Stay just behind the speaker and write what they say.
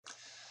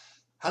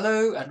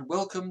Hello and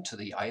welcome to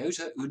the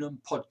Iota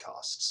Unum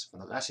podcasts from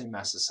the Latin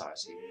Mass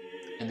Society.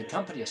 In the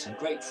company of some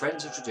great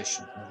friends of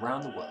tradition from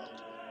around the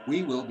world,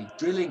 we will be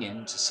drilling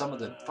into some of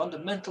the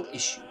fundamental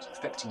issues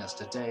affecting us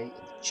today in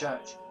the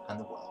Church and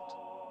the world.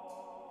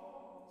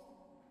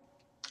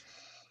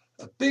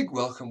 A big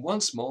welcome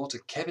once more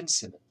to Kevin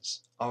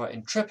Simmons, our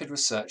intrepid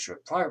researcher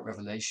of private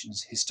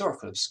revelations,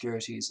 historical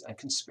obscurities, and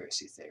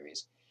conspiracy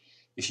theories.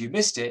 If you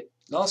missed it,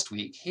 last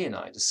week he and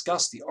I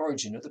discussed the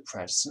origin of the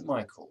prayer to St.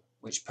 Michael,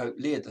 which Pope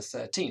Leo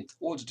XIII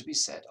ordered to be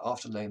said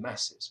after low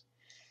masses,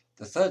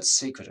 the third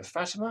secret of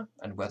Fatima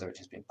and whether it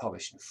has been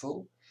published in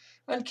full,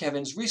 and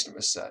Kevin's recent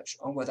research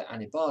on whether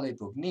Annibale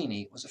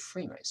Bugnini was a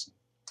Freemason.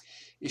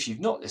 If you've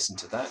not listened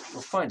to that,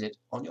 you'll find it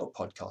on your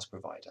podcast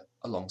provider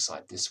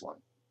alongside this one.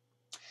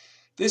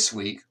 This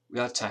week we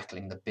are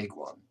tackling the big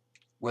one,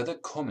 whether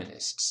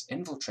communists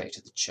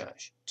infiltrated the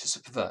church to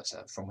subvert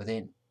her from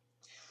within.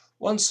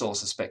 One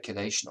source of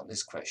speculation on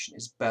this question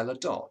is Bella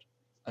Dodd,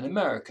 an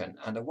American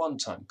and a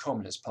one-time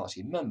Communist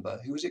Party member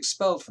who was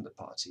expelled from the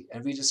party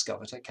and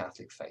rediscovered her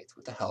Catholic faith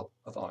with the help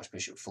of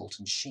Archbishop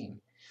Fulton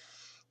Sheen.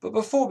 But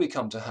before we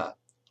come to her,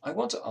 I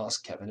want to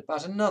ask Kevin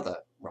about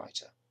another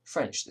writer,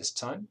 French this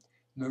time,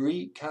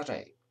 Marie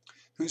Carré,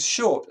 whose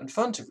short and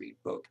fun-to-read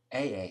book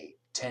AA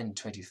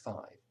 1025,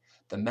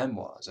 The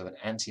Memoirs of an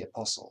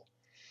Anti-Apostle,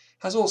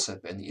 has also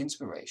been the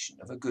inspiration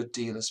of a good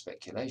deal of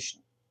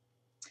speculation.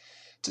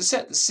 To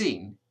set the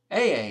scene,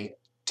 AA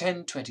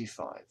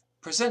 1025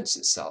 presents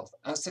itself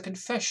as the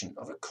confession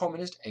of a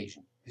communist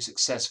agent who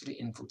successfully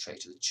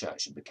infiltrated the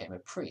church and became a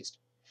priest.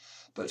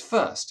 But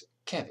first,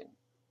 Kevin,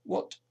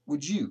 what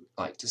would you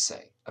like to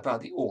say about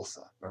the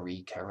author,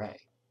 Marie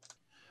Carré?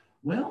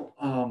 Well,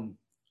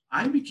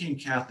 I became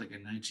Catholic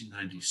in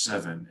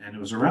 1997, and it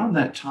was around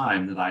that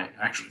time that I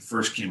actually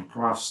first came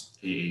across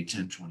AA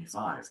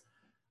 1025.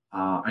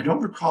 I don't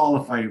recall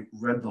if I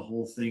read the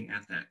whole thing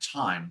at that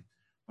time,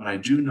 but I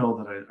do know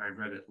that I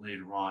read it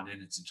later on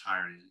in its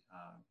entirety,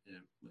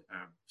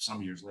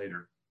 some years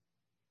later.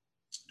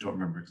 Don't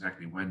remember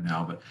exactly when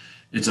now, but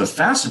it's a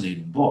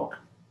fascinating book.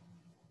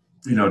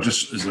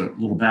 Just as a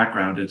little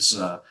background, it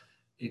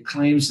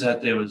claims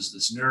that there was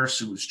this nurse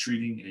who was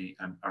treating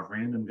a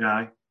random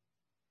guy,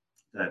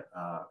 that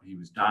he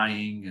was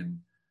dying and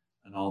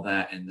all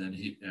that, and then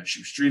she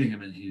was treating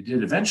him, and he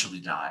did eventually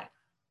die,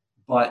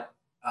 but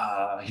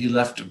he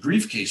left a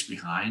briefcase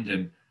behind,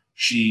 and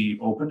she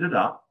opened it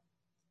up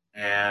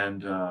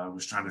and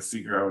was trying to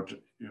figure out,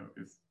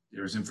 if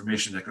there was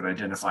information that could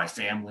identify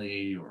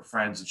family or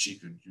friends that she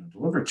could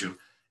deliver to,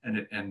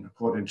 and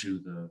according to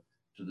the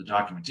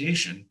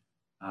documentation,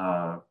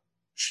 it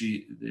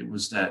showed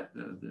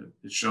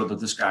that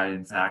this guy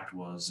in fact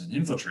was an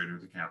infiltrator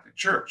of the Catholic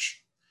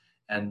Church,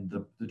 and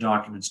the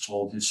documents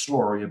told his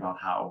story about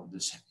how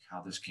this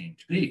came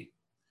to be.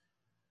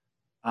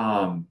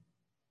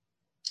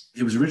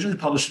 It was originally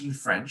published in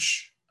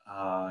French.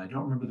 I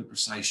don't remember the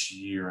precise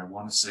year. I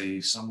want to say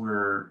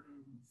somewhere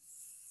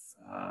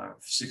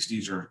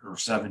 60s or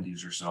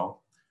 70s or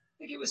so. I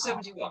think it was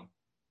 71.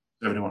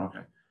 71,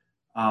 okay.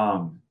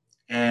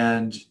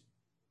 And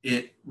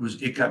it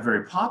got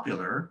very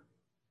popular,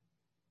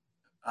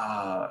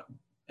 and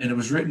it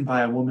was written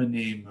by a woman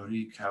named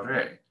Marie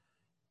Carré,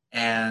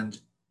 and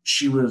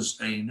she was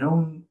a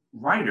known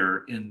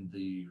writer in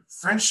the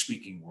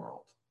French-speaking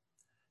world,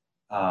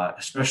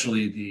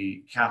 especially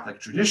the Catholic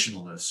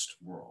traditionalist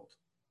world.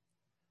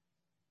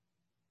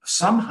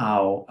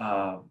 Somehow,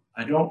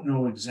 I don't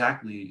know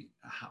exactly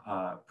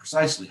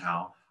precisely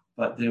how,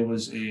 but there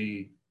was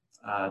the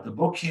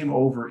book came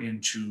over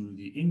into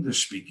the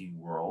English-speaking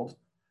world.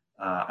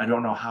 I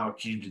don't know how it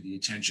came to the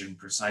attention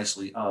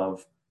precisely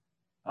of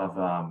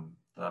the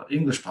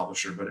English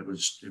publisher, but it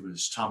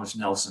was Thomas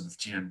Nelson of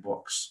Tan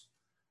Books.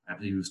 I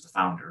believe he was the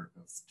founder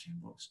of Tan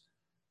Books.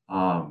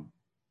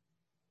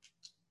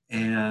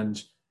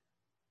 And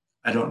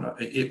I don't know.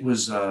 It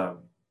was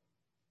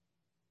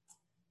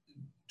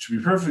to be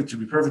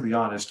perfectly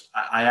honest.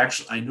 I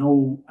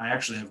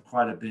actually have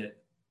quite a bit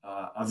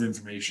of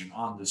information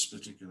on this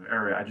particular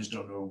area. I just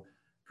don't know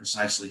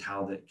precisely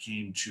how that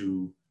came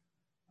to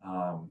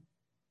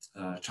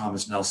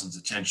Thomas Nelson's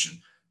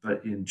attention.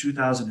 But in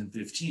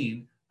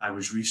 2015, I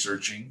was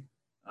researching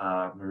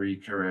Marie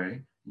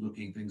Carré,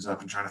 looking things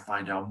up and trying to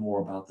find out more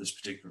about this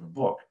particular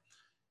book.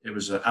 It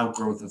was an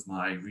outgrowth of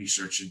my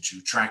research into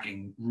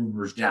tracking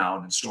rumors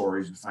down and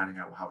stories and finding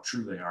out how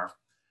true they are.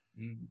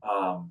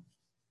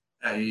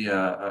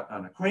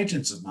 An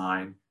acquaintance of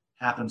mine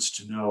happens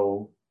to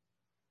know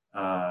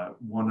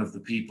one of the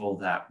people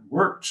that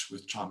worked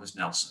with Thomas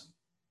Nelson,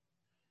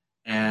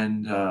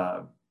 and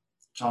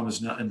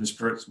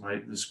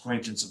this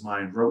acquaintance of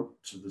mine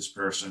wrote to this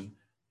person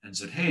and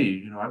said,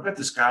 "Hey, I've got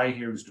this guy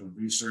here who's doing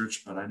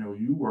research, but I know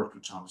you worked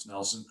with Thomas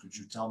Nelson. Could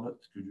you tell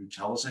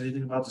us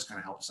anything about this? Kind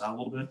of help us out a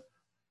little bit?"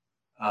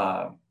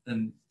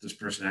 And this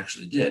person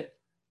actually did.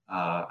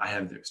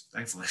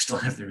 Thankfully, I still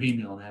have their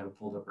email and I have it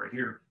pulled up right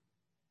here.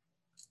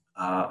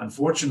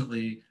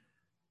 Unfortunately,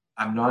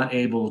 I'm not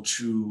able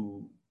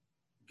to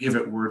give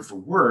it word for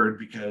word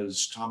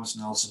because Thomas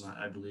Nelson,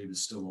 I believe,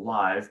 is still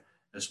alive,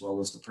 as well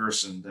as the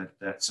person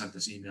that sent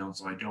this email. And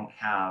so I don't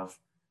have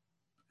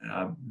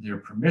their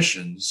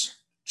permissions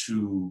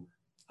to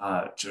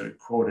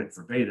quote it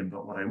verbatim.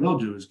 But what I will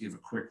do is give a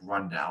quick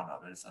rundown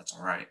of it, if that's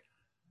all right.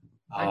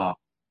 Okay.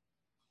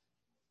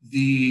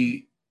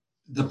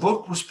 The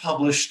book was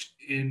published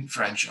in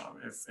French,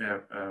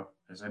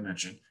 as I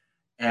mentioned,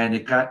 and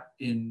it got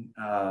in.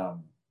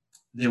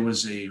 There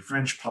was a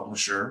French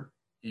publisher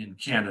in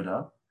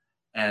Canada,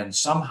 and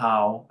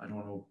somehow, I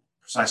don't know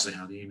precisely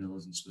how, the email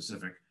isn't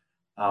specific,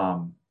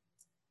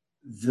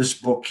 this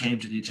book came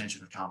to the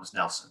attention of Thomas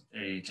Nelson,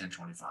 A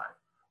 1025,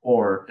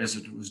 or as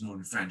it was known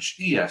in French,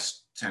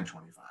 ES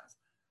 1025.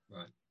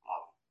 Right.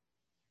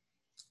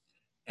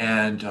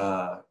 And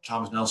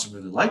Thomas Nelson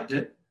really liked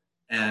it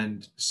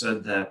and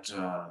said that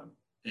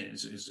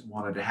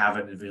wanted to have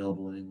it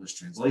available in English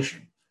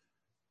translation.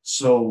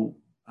 So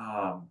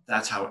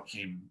that's how it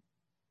came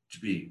to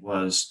be,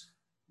 was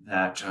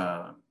that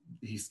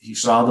he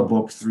saw the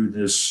book through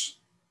this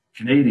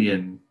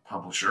Canadian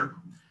publisher,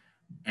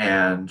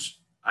 and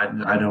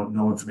I don't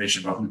know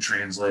information about who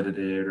translated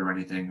it or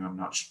anything. I'm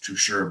not too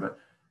sure, but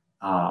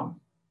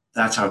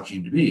that's how it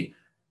came to be.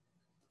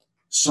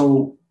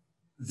 So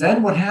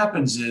then what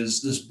happens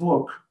is this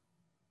book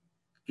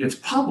gets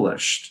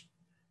published,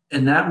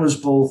 and that was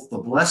both the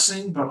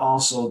blessing but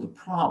also the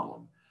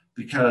problem,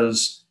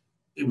 because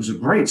it was a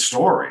great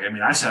story. I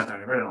mean, I sat there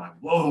and read it, and I'm like,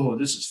 whoa,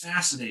 this is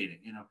fascinating,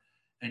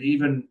 and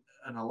even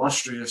an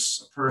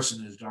illustrious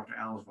person as Dr.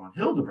 Alice von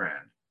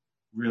Hildebrand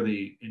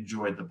really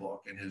enjoyed the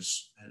book and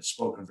has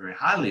spoken very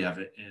highly of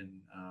it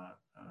in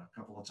a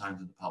couple of times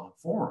in the public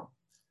forum.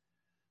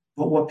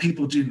 But what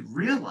people didn't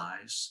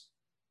realize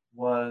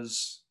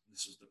was,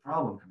 this is the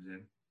problem comes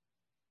in,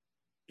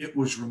 it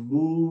was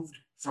removed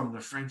from the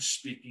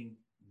French-speaking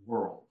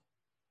world,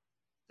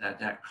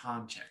 that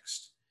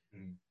context.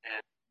 And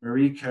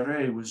Marie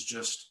Carré was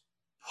just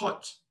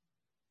put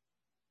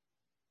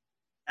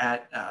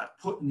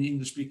in the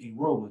English-speaking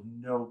world with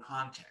no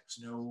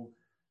context, no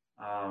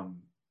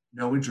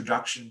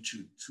introduction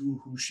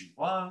to who she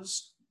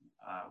was,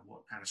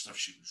 what kind of stuff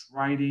she was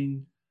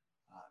writing,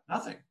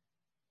 nothing.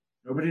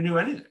 Nobody knew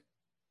anything.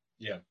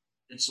 Yeah.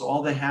 And so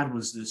all they had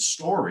was this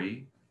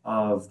story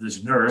of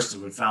this nurse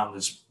that had found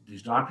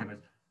these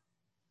documents,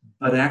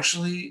 but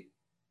actually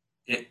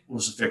it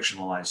was a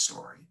fictionalized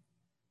story.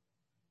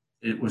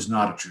 It was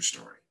not a true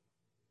story.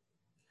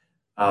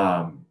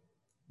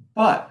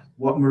 But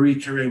what Marie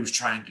Carré was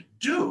trying to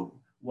do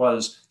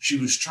was she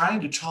was trying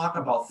to talk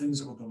about things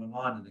that were going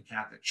on in the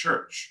Catholic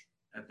Church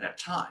at that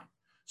time.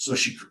 So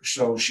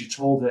she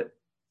told it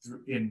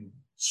in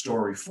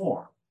story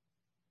form.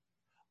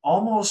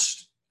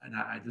 Almost, and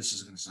this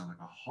is going to sound like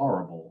a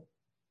horrible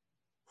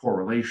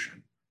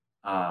correlation,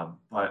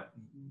 but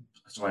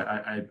so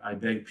I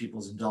beg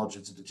people's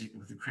indulgence and to take it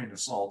with a grain of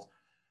salt.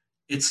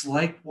 It's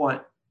like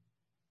what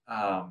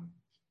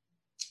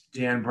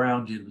Dan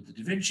Brown did with the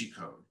Da Vinci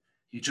Code.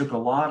 He took a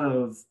lot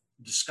of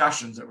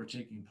discussions that were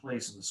taking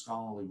place in the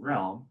scholarly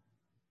realm,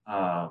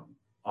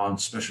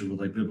 especially with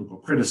like biblical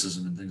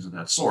criticism and things of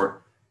that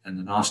sort, and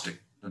the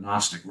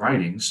Gnostic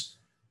writings,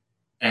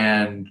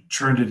 and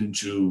turned it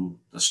into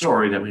the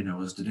story that we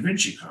know as the Da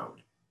Vinci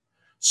Code.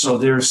 So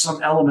there's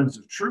some elements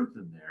of truth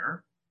in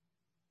there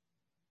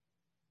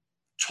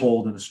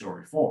told in a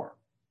story form.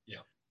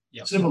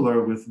 Yeah.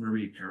 Similar with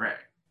Marie Carré.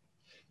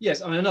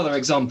 Yes, I mean, another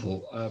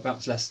example,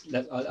 perhaps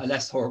a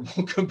less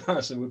horrible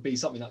comparison, would be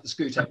something like the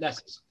Screwtape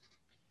Letters,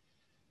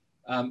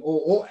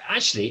 or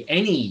actually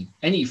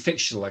any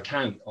fictional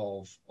account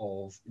of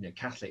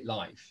Catholic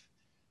life,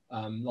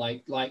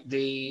 like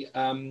the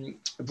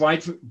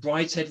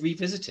Brideshead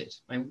Revisited.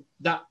 I mean,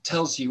 that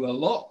tells you a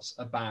lot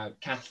about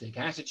Catholic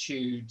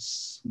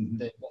attitudes,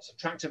 what's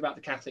attractive about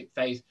the Catholic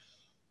faith,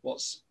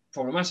 what's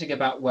problematic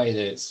about the way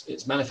that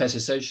it's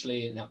manifested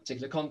socially in that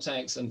particular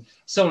context, and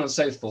so on and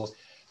so forth.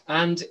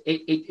 And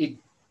a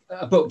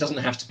book doesn't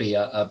have to be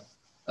a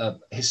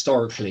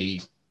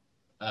historically,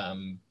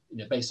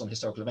 based on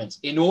historical events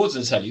in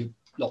order to tell you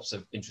lots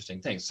of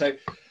interesting things. So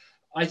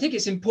I think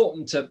it's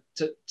important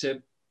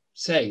to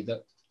say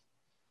that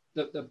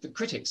the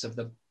critics of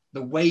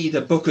the way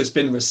the book has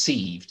been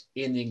received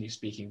in the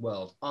English-speaking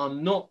world are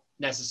not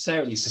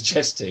necessarily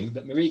suggesting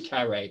that Marie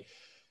Carré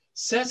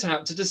set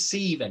out to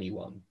deceive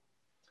anyone.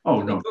 Oh,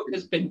 no. The book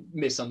has been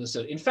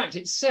misunderstood. In fact,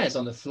 it says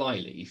on the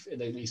flyleaf, at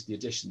least the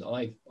edition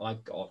that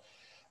I've got,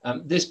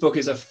 this book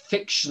is a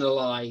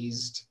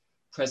fictionalized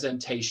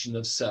presentation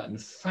of certain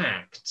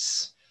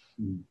facts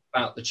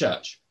about the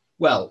church.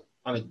 Well,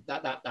 I mean,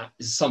 that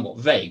is somewhat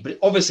vague, but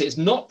obviously it's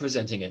not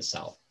presenting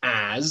itself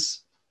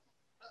as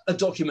a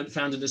document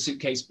found in a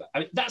suitcase. I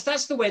mean,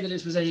 that's the way that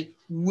it's presented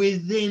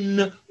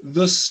within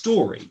the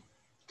story.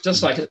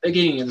 Just like at the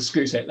beginning of the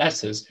Screwtape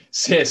Letters,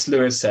 C.S.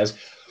 Lewis says,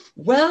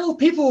 well,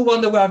 people will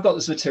wonder where I've got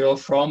this material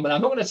from, but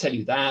I'm not going to tell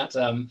you that.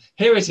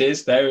 Here it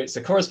is, though. It's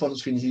a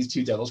correspondence between these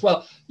two devils.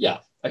 Well, yeah,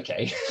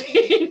 okay.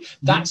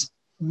 That's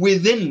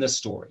within the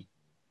story.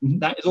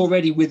 That is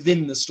already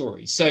within the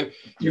story. So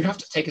you have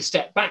to take a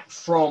step back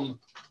from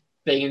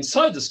being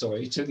inside the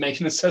story to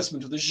make an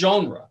assessment of the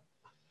genre,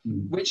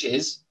 which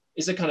is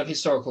is a kind of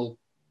historical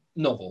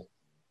novel,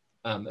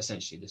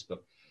 essentially, this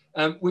book,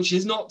 which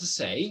is not to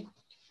say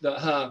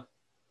that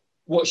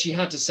what she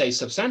had to say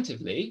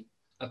substantively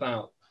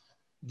about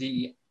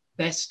the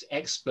best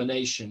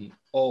explanation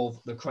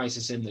of the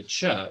crisis in the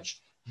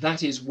church,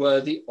 that is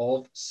worthy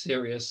of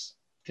serious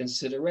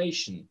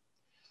consideration.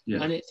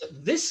 Yeah. And it's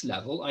at this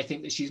level, I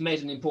think, that she's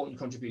made an important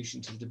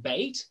contribution to the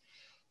debate.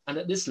 And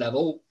at this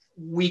level,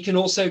 we can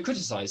also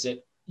criticize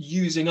it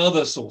using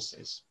other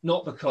sources,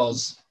 not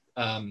because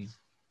we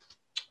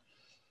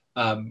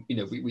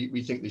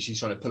think that she's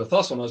trying to pull a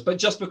fast one on us, but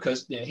just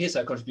because here's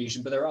her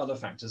contribution, but there are other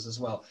factors as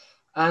well.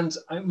 And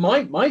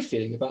my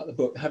feeling about the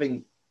book,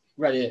 having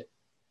read it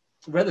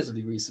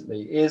relatively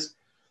recently, is,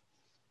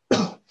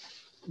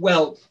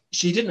 well,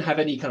 she didn't have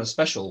any kind of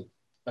special,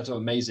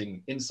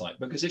 amazing insight,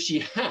 because if she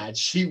had,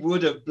 she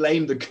would have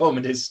blamed the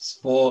communists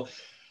for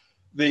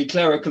the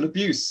clerical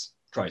abuse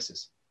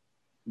crisis.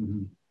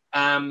 Mm-hmm.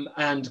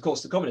 And of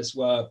course, the communists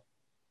were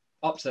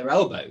up to their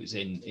elbows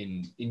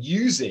in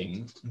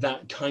using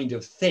that kind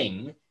of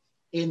thing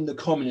in the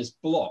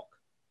communist bloc,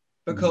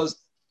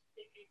 because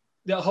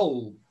the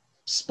whole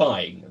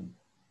spying and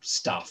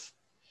stuff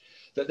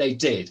that they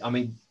did, I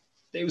mean,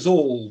 it was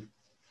all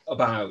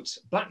about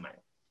blackmail,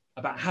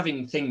 about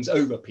having things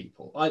over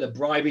people, either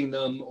bribing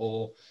them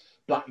or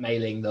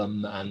blackmailing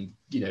them and,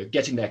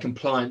 getting their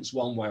compliance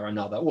one way or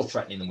another, or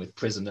threatening them with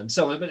prison and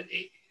so on. But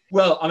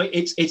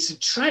it's a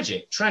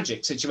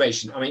tragic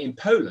situation. I mean, in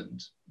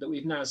Poland, that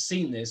we've now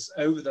seen this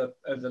over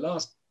the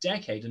last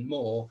decade and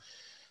more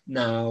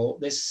now,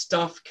 this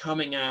stuff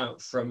coming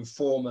out from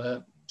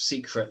former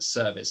Secret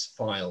Service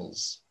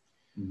files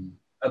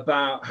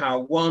about how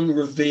one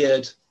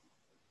revered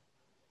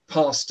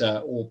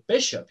pastor or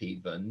bishop,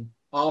 even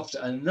after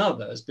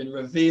another, has been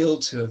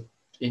revealed to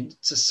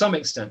some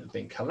extent have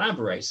been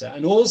collaborator,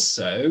 and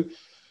also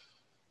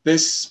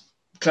this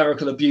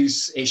clerical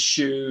abuse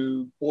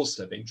issue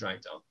also being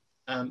dragged up,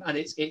 and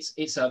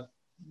it's a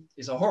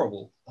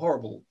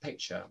horrible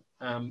picture,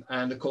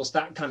 and of course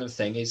that kind of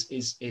thing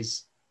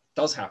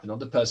does happen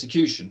under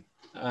persecution,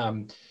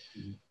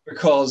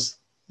 because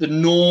the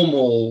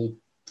normal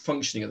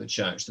functioning of the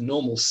church, the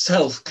normal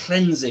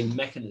self-cleansing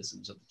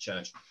mechanisms of the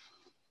church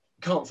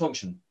can't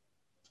function.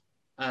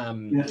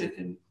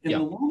 In a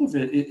lot of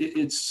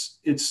it's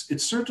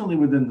certainly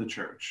within the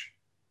church,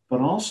 but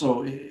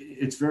also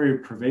it's very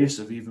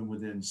pervasive even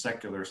within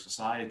secular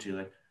society.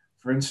 Like,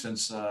 for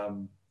instance, I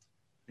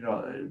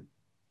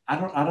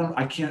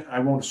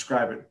won't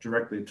describe it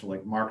directly to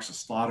like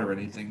Marxist thought or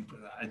anything, but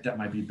that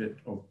might be a bit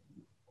of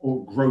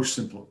gross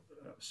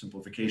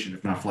simplification,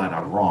 if not flat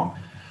out wrong.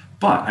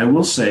 But I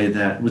will say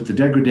that with the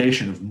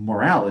degradation of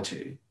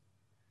morality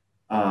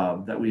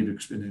that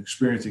we've been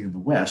experiencing in the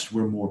West,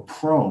 we're more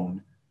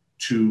prone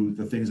to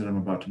the things that I'm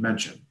about to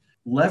mention.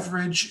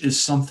 Leverage is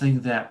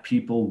something that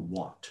people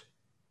want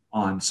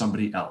on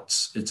somebody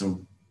else. It's a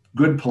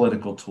good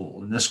political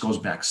tool, and this goes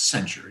back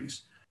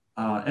centuries.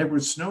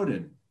 Edward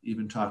Snowden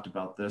even talked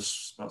about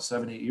this about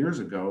 7-8 years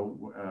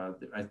ago.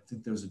 I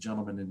think there was a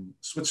gentleman in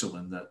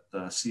Switzerland that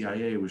the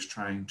CIA was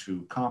trying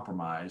to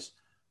compromise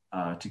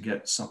to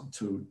get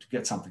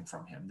something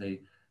from him.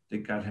 They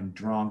got him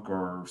drunk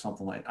or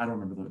something like, I don't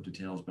remember the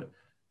details, but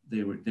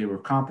they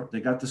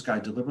got this guy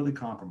deliberately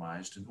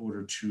compromised in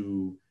order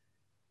to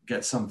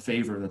get some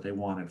favor that they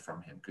wanted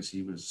from him, because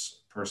he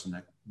was a person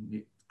that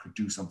could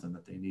do something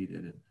that they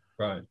needed. And,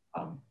 right.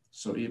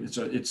 So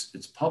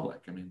it's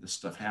public. I mean, this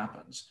stuff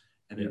happens,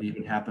 and it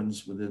even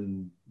happens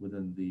within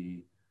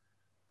the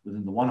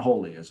one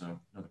holy, as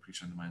another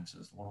preacher of mine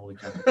says, the one holy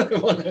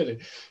Catholic. One holy.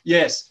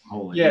 Yes.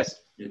 Holy. Yes.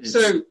 It's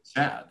so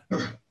sad.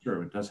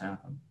 Sure, it does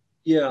happen.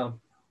 Yeah.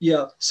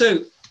 Yeah. So,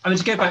 I mean,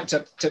 to go back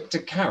to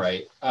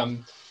Carre,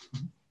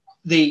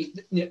 the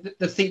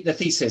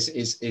thesis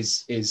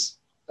is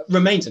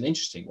remains an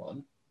interesting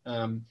one,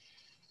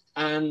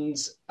 and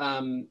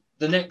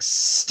the next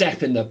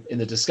step in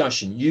the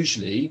discussion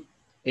usually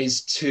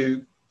is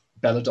to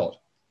Bella Dodd,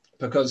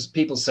 because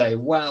people say,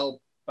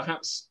 well,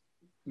 perhaps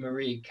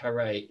Marie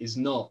Carre is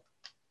not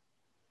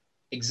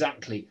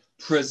exactly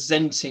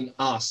presenting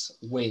us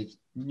with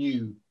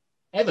new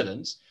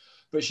evidence,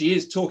 but she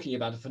is talking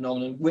about a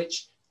phenomenon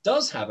which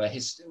does have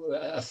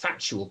a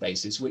factual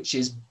basis, which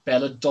is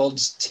Bella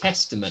Dodd's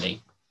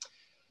testimony.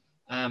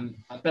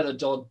 Bella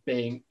Dodd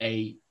being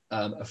a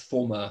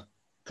former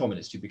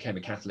communist who became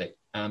a Catholic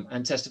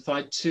and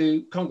testified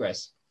to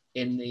Congress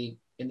in the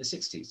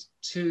 60s.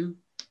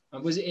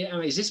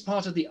 Is this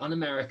part of the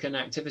Un-American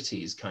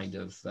Activities kind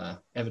of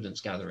evidence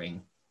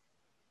gathering?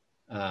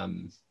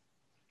 Was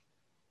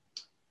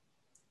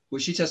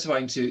she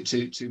testifying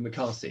to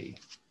McCarthy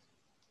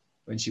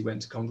when she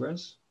went to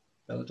Congress,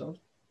 Bella Dodd?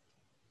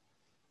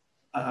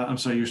 I'm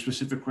sorry, your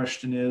specific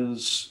question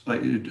is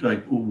like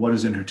what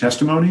is in her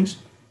testimonies?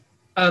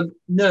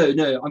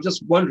 No. I'm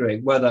just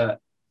wondering whether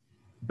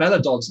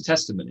Bella Dodd's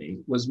testimony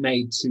was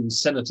made to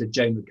Senator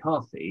Joe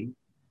McCarthy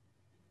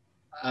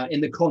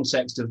in the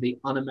context of the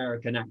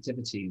Un-American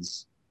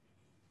Activities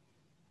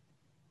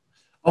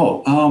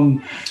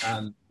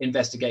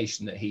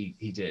investigation that he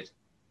did.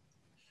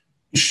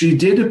 She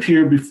did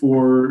appear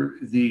before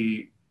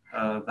the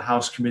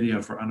House Committee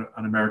for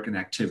Un-American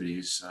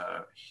Activities,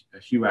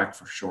 HUAC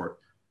for short,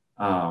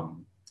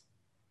 um,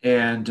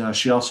 and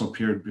she also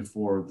appeared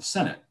before the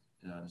Senate,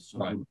 Right.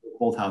 so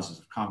both houses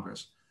of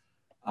Congress.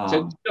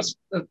 So Um, just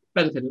for the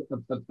benefit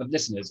of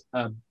listeners,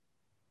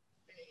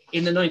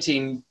 in the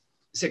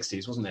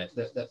 1960s, wasn't it,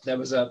 that there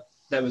was a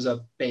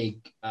big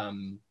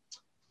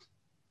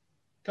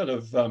kind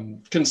of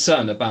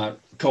concern about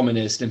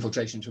communist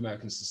infiltration into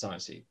American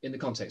society in the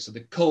context of the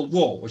Cold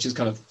War, which is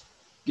kind of,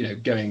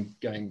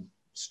 going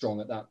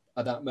strong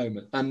at that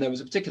moment. And there was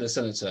a particular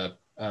senator,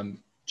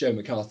 Joe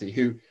McCarthy,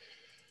 who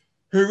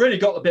really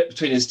got the bit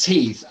between his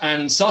teeth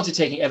and started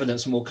taking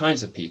evidence from all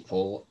kinds of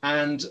people.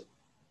 And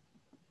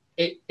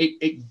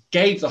it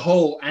gave the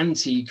whole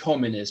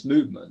anti-communist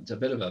movement a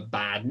bit of a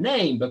bad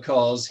name,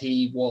 because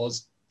he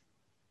was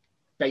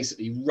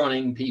basically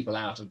running people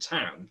out of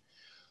town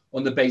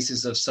on the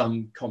basis of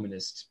some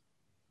communist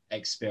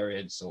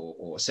experience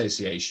or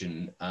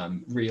association,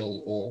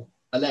 real or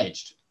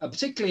alleged,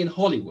 particularly in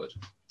Hollywood.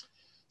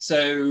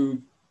 So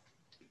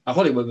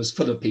Hollywood was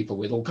full of people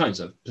with all kinds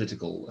of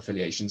political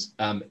affiliations,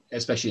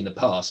 especially in the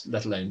past,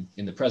 let alone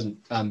in the present.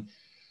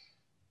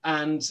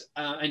 And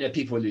I know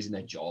people were losing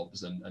their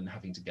jobs and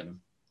having to kind of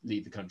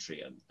leave the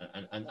country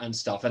and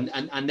stuff.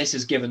 And this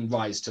has given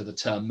rise to the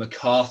term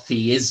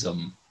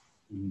McCarthyism,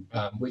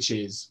 which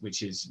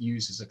is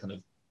used as a kind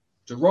of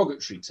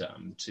derogatory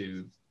term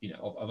to,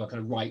 of a kind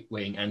of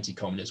right-wing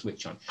anti-communist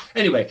witch hunt.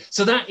 Anyway,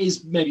 so that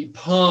is maybe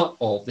part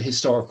of the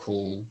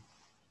historical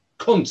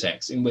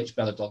context in which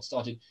Bella Dodd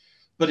started,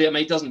 but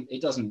it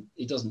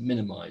doesn't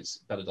minimize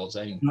Bella Dodd's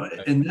own. No,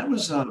 and that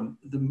was the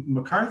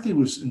McCarthy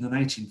was in the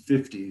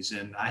 1950s,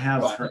 and I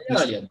have her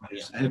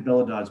testimonies. I have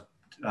Bella Dodd's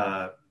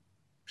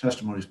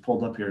testimonies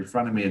pulled up here in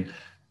front of me, and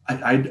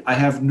I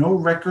have no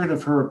record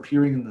of her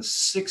appearing in the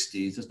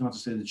 60s. That's not to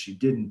say that she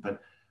didn't,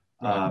 but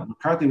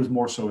McCarthy was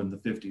more so in the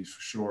 50s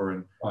for sure.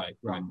 And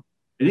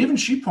and even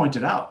she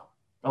pointed out,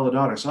 Bella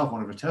Dodd herself,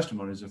 one of her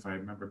testimonies, if I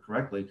remember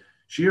correctly,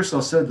 she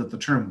herself said that the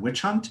term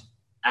witch hunt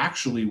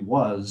actually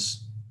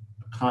was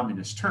a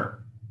communist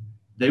term.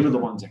 They were the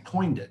ones that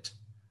coined it,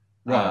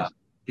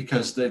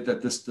 because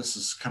this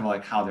is kind of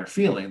like how they're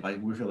feeling. Like,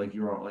 we feel like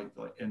you're all like,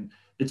 and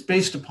it's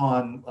based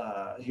upon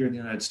here in the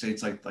United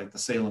States, like the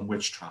Salem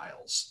witch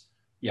trials.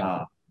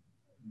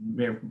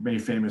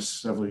 Made famous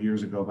several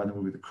years ago by the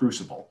movie The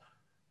Crucible.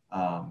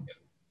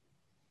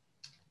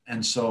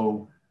 And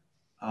so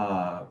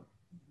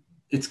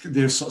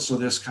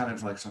there's kind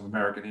of like some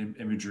American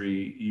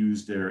imagery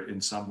used there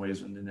in some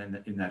ways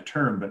in that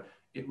term, but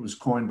it was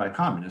coined by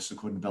communists,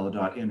 according to Bella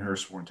Dodd in her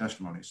sworn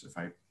testimonies. If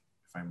I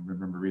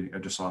remember reading, I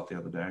just saw it the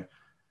other day.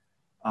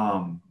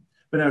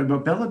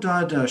 But Bella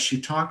Dodd, she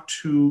talked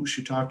to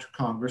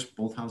Congress,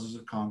 both houses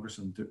of Congress,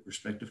 and the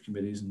respective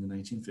committees in the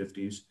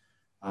 1950s.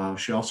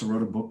 She also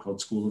wrote a book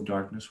called School of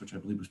Darkness, which I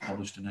believe was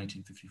published in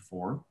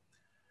 1954.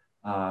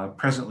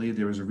 Presently,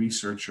 there is a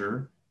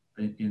researcher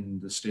in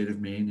the state of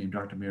Maine named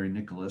Dr. Mary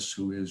Nicholas,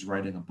 who is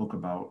writing a book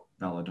about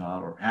Bella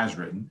Dodd, or has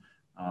written.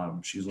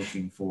 She's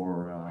looking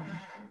for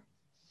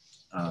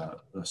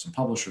some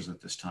publishers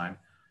at this time.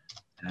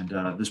 And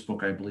this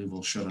book, I believe,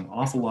 will shed an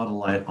awful lot of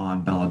light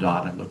on Bella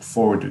Dodd. I look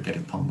forward to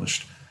getting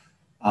published.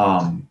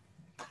 But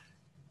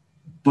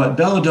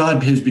Bella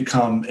Dodd has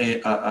become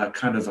a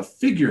kind of a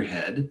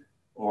figurehead,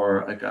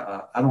 or I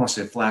don't want to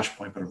say a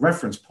flashpoint, but a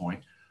reference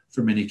point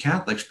for many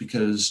Catholics,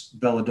 because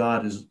Bella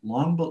Dodd is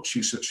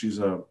she's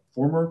a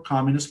former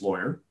communist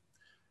lawyer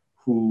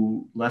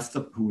who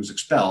was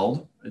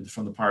expelled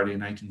from the party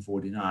in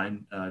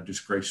 1949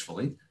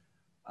 disgracefully.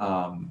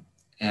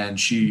 And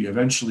she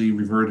eventually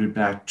reverted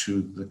back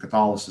to the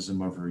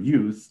Catholicism of her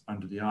youth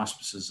under the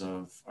auspices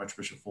of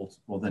Archbishop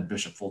Fulton, then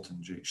Bishop Fulton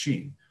J.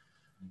 Sheen.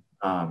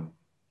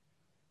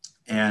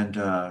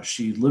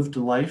 She lived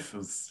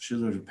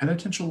a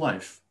penitential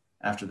life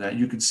after that.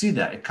 You can see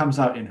that. It comes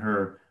out in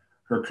her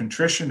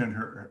contrition, and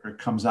it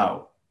comes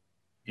out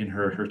in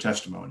her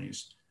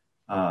testimonies.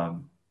 I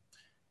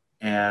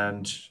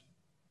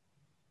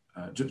got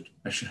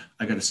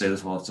to say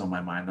this while it's on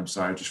my mind. I'm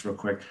sorry, just real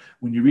quick.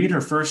 When you read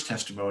her first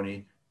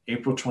testimony,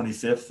 April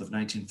 25th of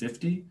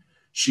 1950,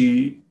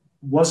 she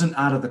wasn't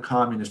out of the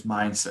communist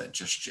mindset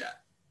just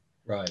yet.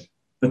 Right.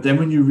 But then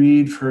when you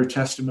read her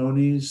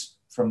testimonies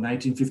from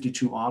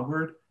 1952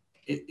 onward,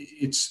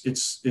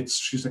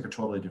 she's like a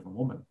totally different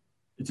woman.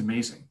 It's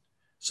amazing.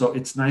 So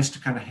it's nice to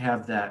kind of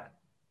have that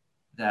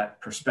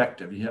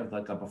perspective. You have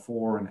like a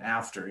before and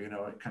after,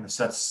 it kind of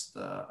sets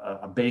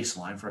a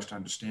baseline for us to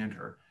understand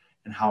her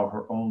and how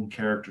her own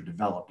character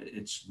developed.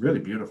 It's really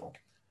beautiful.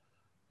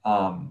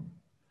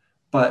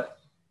 But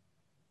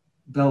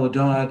Bella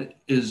Dodd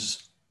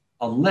is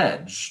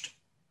alleged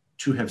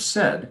to have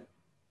said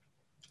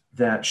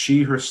that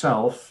she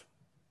herself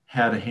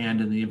had a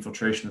hand in the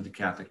infiltration of the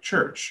Catholic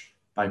Church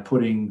by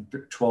putting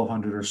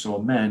 1,200 or so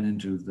men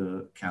into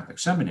the Catholic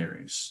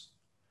seminaries.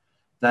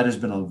 That has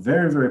been a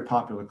very, very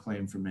popular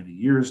claim for many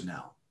years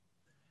now.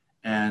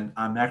 And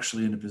I'm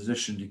actually in a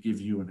position to give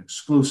you an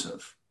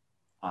exclusive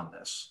on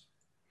this.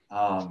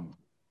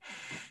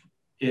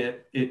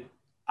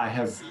 I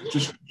have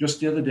just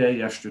the other day,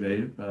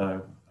 yesterday,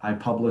 I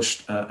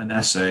published an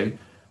essay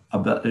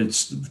about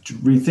it's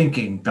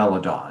rethinking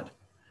Belladonna,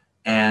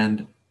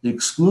 and the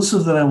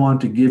exclusive that I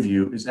want to give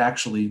you is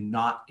actually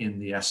not in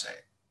the essay.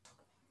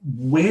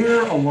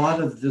 Where a lot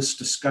of this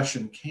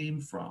discussion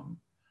came from,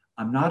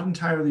 I don't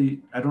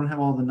have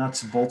all the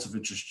nuts and bolts of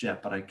it just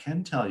yet, but I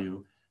can tell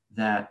you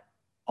that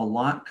a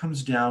lot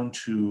comes down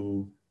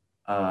to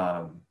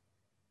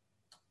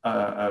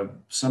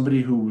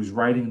somebody who was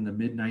writing in the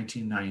mid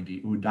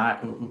 1990s,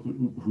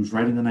 who's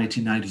writing in the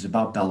 1990s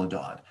about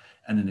Belladonna,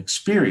 and an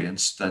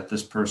experience that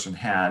this person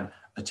had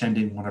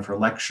attending one of her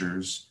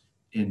lectures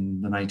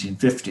in the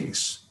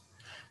 1950s.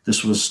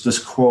 This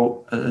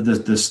quote,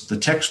 the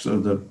text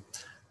of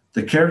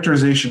the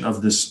characterization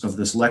of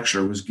this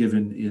lecture was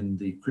given in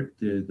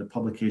the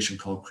publication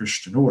called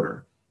Christian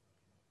Order.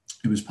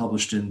 It was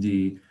published in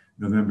the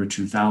November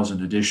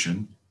 2000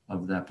 edition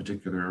of that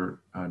particular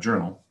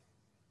journal.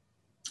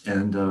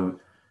 And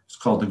it's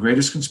called The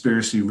Greatest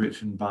Conspiracy,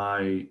 written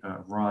by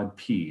Rod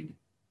Peed,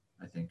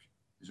 I think.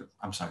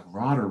 I'm sorry,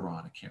 Rod or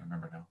Ron? I can't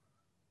remember now.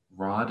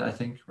 Rod, I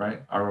think,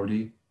 right?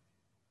 R-O-D?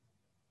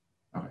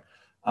 Okay.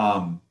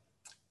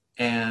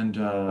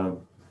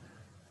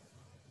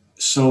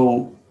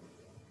 So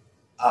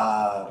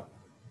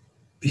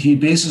he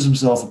bases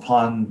himself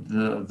upon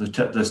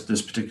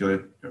this particular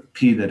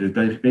P, that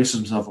is, bases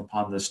himself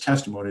upon this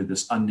testimony of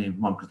this unnamed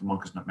monk, because the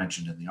monk is not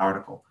mentioned in the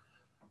article.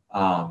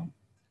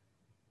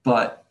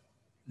 But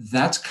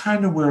that's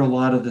kind of where a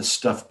lot of this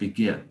stuff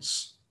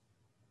begins,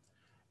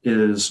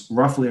 is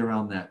roughly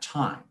around that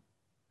time.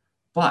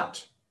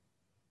 But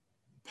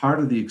part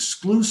of the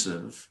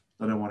exclusive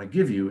that I want to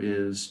give you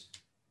is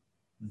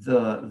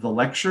the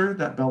lecture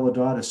that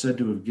Belladonna is said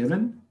to have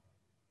given.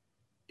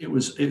 It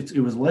was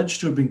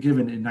alleged to have been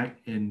given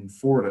in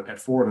Fordham, at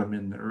Fordham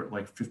in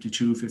like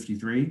 52,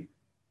 53.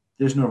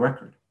 There's no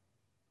record.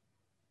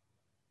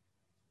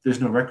 There's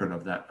no record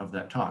of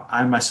that talk.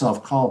 I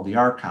myself called the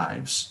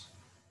archives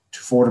to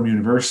Fordham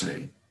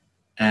University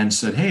and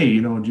said, hey,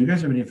 do you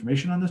guys have any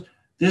information on this?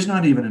 There's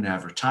not even an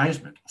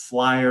advertisement, a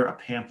flyer, a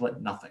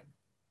pamphlet, nothing.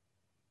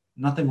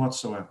 Nothing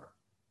whatsoever.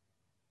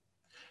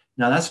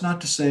 Now, that's not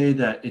to say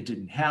that it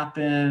didn't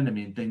happen. I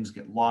mean, things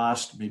get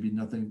lost. Maybe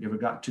nothing ever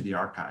got to the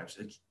archives.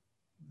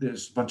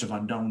 There's a bunch of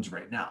unknowns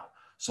right now.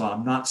 So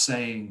I'm not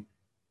saying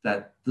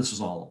that this is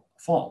all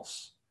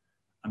false.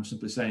 I'm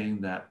simply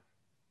saying that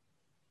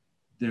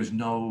there's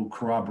no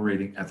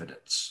corroborating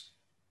evidence.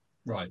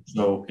 Right.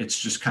 So it's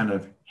just kind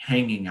of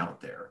hanging out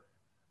there.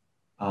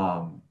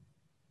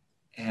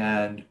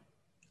 And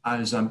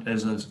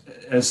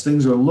as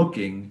things are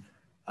looking,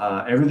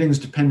 everything's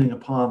depending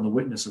upon the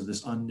witness of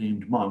this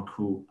unnamed monk,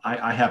 who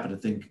I happen to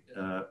think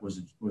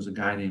was a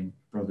guy named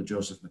Brother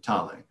Joseph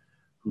Natale,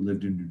 who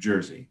lived in New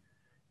Jersey.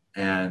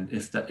 And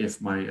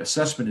if my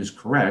assessment is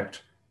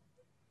correct,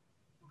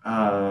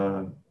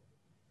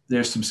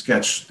 there's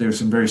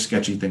some very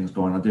sketchy things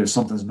going on.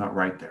 Something's not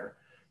right there,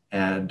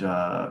 and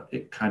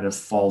it kind of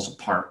falls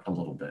apart a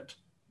little bit.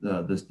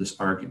 This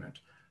argument,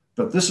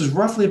 but this is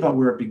roughly about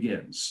where it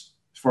begins,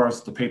 as far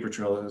as the paper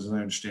trail, as I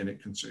understand it,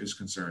 is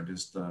concerned,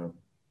 is the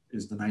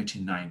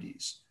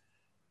 1990s,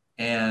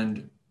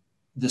 and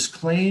this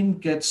claim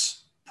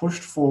gets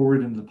pushed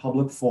forward into the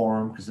public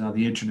forum because now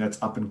the internet's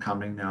up and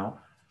coming now.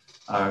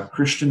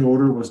 Christian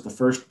Order was the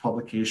first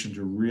publication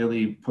to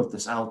really put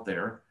this out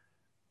there.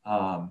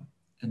 And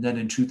then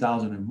in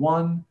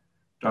 2001,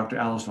 Dr.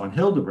 Alice von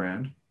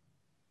Hildebrand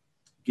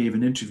gave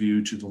an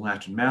interview to the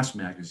Latin Mass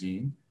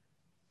magazine,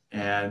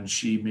 and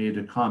she made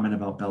a comment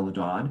about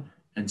Belladonna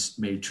and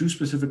made two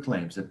specific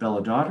claims: that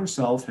Belladonna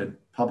herself had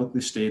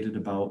publicly stated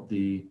about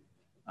the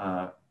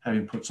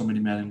having put so many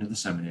men into the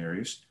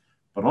seminaries,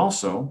 but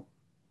also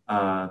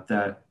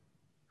that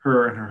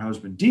her and her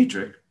husband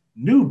Dietrich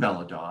knew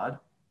Belladonna,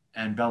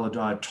 and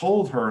Belladonna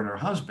told her and her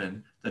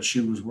husband that she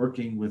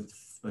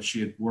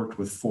had worked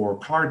with 4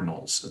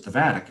 cardinals at the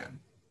Vatican.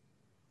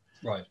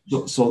 Right.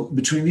 So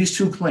between these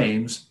two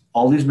claims,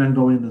 all these men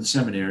going into the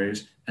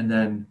seminaries, and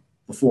then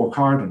the 4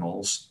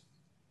 cardinals,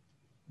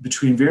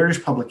 between various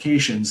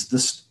publications,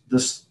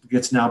 this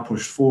gets now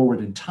pushed forward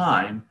in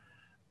time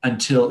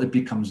until it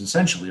becomes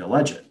essentially a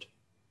legend.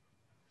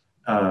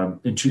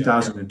 In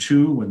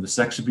 2002, when the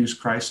sex abuse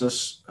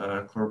crisis,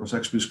 clerical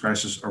sex abuse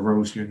crisis,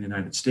 arose here in the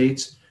United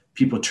States,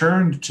 people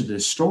turned to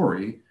this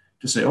story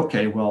to say,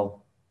 okay,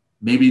 well,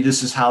 maybe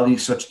this is how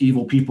these such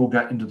evil people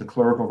got into the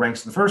clerical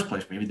ranks in the first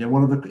place. Maybe they're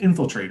one of the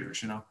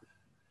infiltrators, Yeah.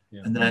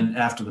 And then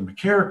after the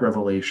McCarrick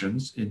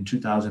revelations in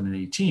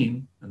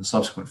 2018 and the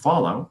subsequent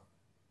fallout,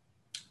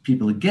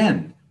 people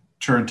again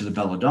turned to the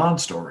Belladonna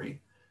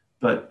story.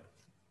 But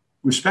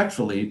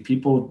respectfully,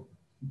 people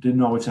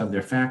didn't always have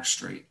their facts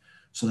straight.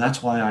 So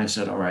that's why I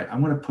said, all right,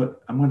 I'm going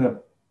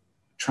to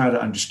try to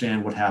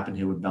understand what happened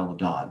here with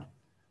Belladonna.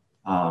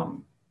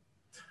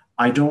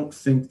 I don't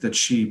think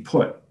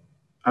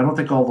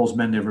all those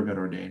men never got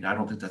ordained. I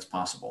don't think that's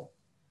possible.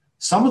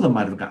 Some of them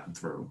might have gotten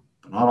through,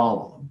 but not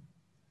all of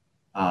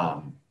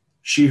them.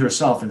 She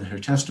herself, in her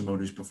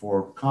testimonies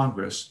before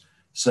Congress,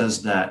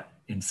 says that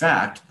in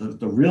fact,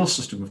 the real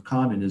system of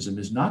communism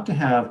is not to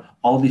have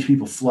all these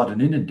people flood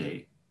and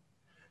inundate.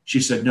 She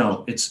said,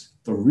 no, it's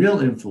the real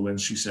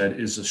influence, she said,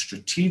 is a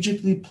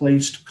strategically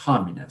placed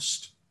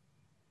communist.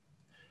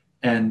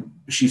 And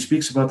she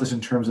speaks about this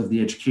in terms of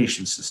the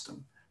education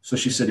system. So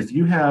she said, if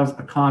you have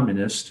a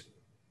communist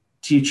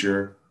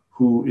teacher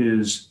who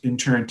is in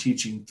turn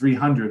teaching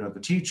 300 of the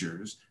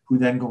teachers who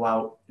then go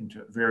out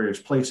into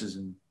various places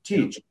and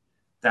teach,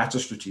 that's a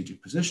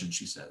strategic position,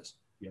 she says.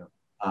 Yeah.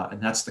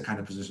 And that's the kind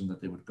of position that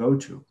they would go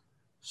to.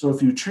 So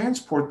if you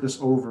transport this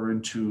over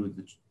into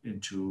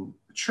the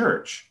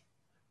church,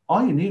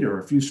 all you need are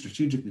a few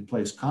strategically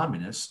placed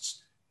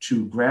communists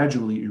to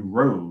gradually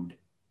erode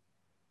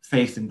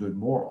faith and good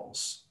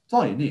morals. That's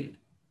all you need.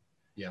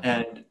 Yeah.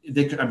 And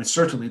they could, I mean,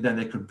 certainly then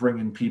they could bring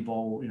in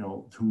people, you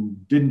know, who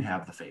didn't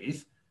have the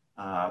faith,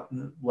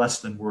 less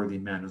than worthy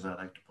men, as I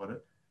like to put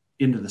it,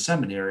 into the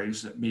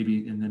seminaries that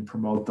maybe, and then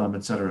promote them,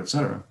 et cetera, et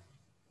cetera.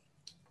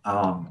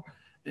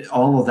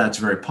 All of that's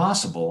very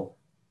possible,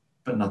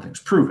 but nothing's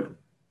proven.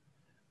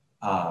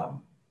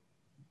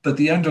 But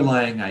the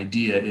underlying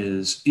idea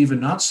is even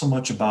not so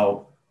much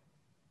about,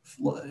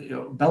 you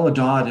know, Bella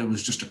Dodd, it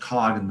was just a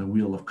cog in the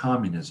wheel of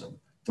communism.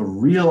 The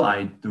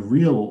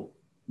real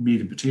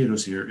meat and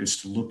potatoes here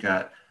is to look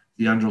at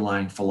the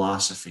underlying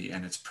philosophy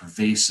and its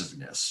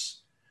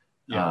pervasiveness.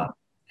 Yeah.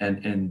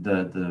 And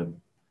the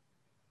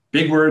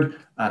big word,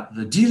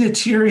 the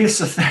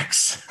deleterious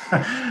effects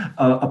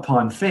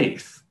upon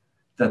faith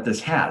that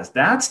this has.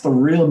 That's the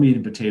real meat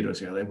and potatoes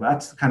here.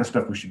 That's the kind of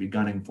stuff we should be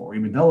gunning for. I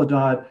mean, Bella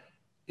Dodd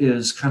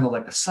is kind of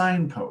like a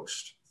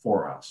signpost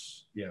for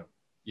us. Yeah.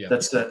 Yeah.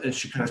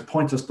 She kind of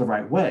points us the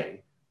right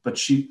way. But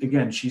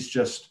she's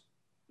just,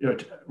 you know,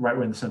 right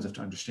way in the sense of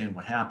to understand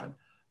what happened.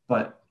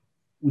 But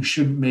we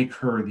shouldn't make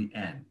her the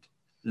end.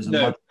 There's a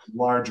much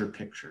larger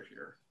picture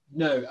here.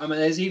 No, I mean,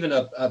 there's even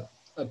a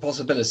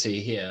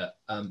possibility here,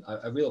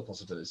 a real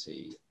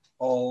possibility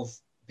of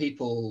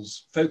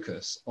people's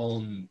focus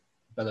on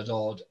Bella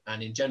Dodd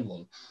and in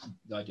general,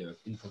 the idea of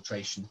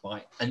infiltration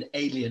by an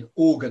alien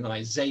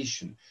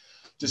organization,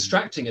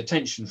 distracting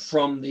attention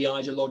from the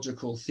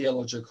ideological,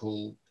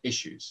 theological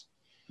issues.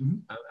 Mm-hmm.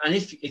 And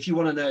if you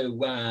want to know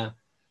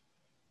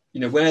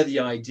where the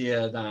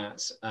idea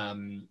that,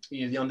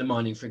 the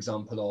undermining, for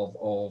example,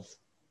 of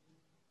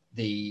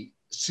the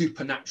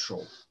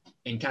supernatural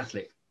in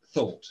Catholic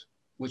thought,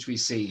 which we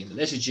see in the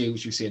liturgy,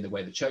 which we see in the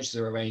way the churches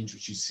are arranged,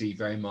 which you see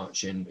very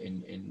much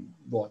in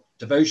what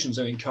devotions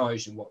are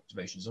encouraged and what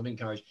devotions are not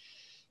encouraged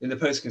in the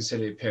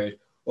post-conciliar period.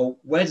 Well,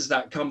 where does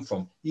that come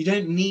from? You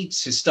don't need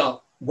to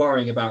start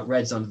worrying about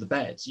Reds under the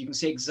beds. You can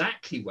see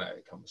exactly where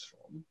it comes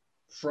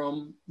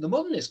from the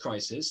modernist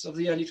crisis of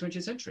the early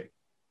 20th century.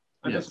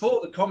 And yes.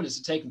 Before the communists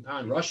had taken power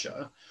in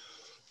Russia,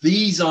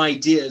 these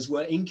ideas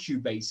were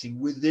incubating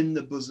within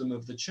the bosom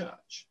of the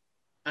church.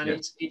 And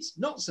yes. it's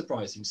not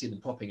surprising to see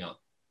them popping up,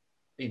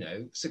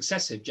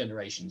 successive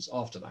generations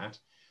after that.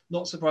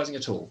 Not surprising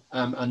at all.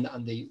 And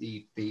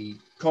the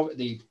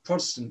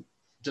Protestant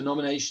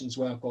denominations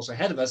were, of course,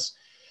 ahead of us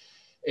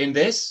in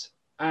this.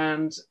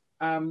 And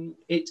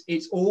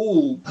it's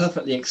all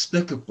perfectly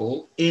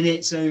explicable in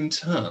its own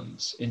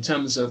terms, in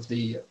terms of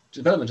the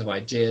development of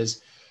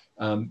ideas,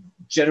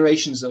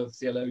 generations of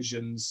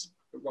theologians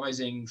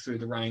rising through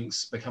the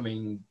ranks,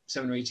 becoming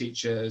seminary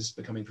teachers,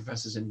 becoming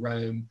professors in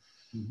Rome,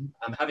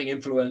 mm-hmm. Having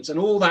influence, and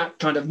all that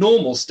kind of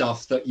normal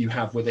stuff that you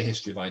have with a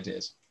history of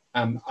ideas.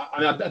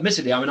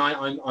 Admittedly,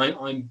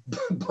 I'm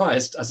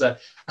biased as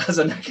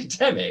an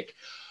academic.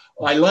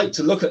 I like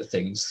to look at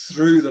things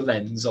through the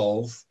lens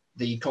of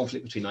the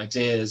conflict between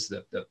ideas,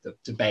 the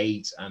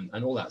debate,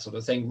 and all that sort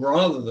of thing,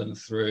 rather than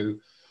through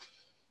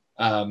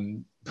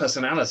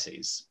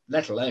personalities,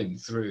 let alone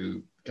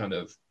through kind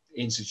of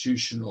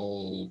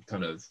institutional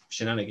kind of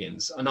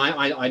shenanigans. And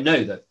I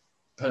know that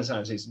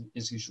personalities and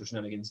institutional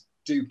shenanigans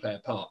do play a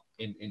part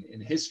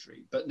in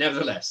history, but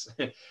nevertheless,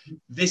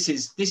 this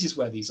is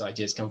where these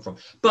ideas come from.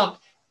 But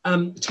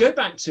to go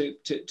back to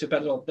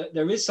Bella Dodd,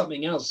 there is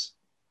something else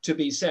to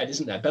be said,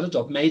 isn't there? Bella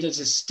Dodd made a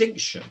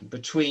distinction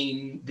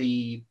between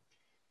the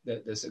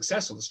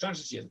success or the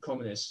strategy of the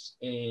communists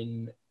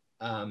in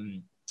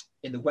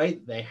the way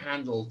that they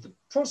handled the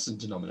Protestant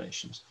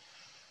denominations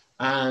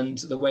and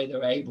the way they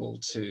were able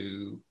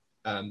to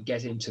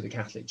get into the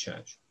Catholic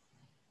Church.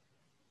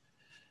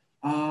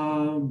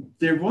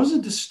 There was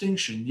a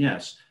distinction,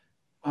 yes.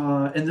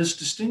 And this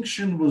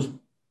distinction was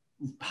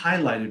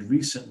highlighted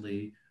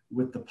recently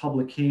with the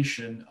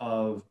publication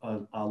of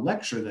a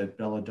lecture that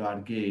Bella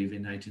Dodd gave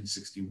in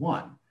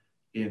 1961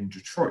 in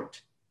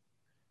Detroit.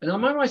 And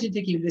am I right in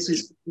thinking this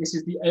is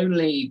the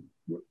only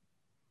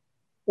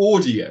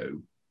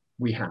audio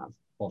we have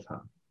of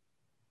her?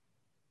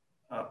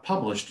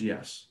 Published,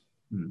 yes.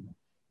 I mean,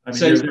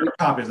 So, there are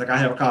copies. Like I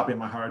have a copy on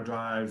my hard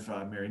drive.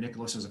 Mary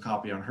Nicholas has a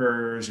copy on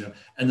hers.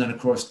 And then of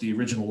course the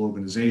original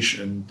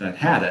organization that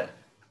had it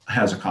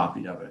has a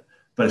copy of it.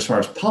 But as far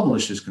as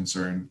published is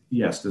concerned,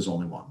 yes, there's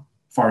only one,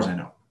 as far as I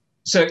know.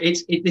 So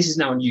this is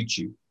now on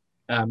YouTube.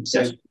 Yes,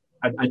 it's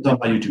on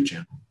my YouTube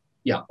channel.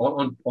 Yeah,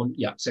 on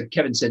yeah. So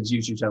Kevin Sims'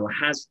 YouTube channel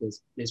has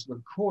this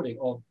recording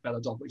of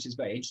Bella Dodd, which is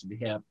very interesting to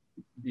hear.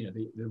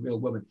 The real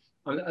woman.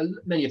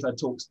 Many of her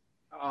talks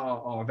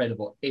are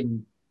available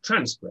in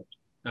transcript,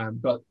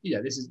 but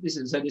this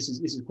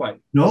is quite.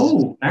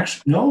 No,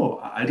 actually, no,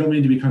 I don't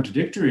mean to be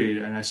contradictory,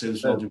 and I say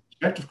this with all Oh, due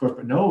respect, of course,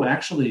 but no,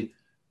 actually,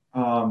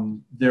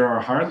 there are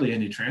hardly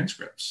any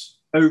transcripts.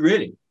 oh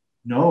really?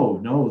 No,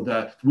 no,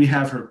 that we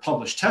have her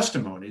published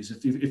testimonies.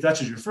 If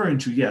that's what you're referring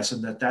to, yes,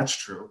 and that's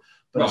true.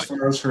 But as Right.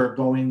 far as her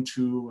going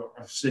to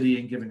a city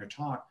and giving a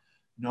talk,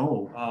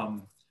 no,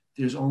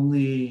 there's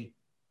only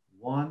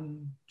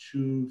one,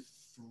 two,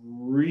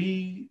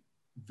 three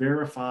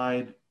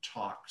verified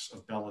talks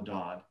of Bella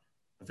Dodd Right.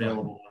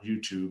 available on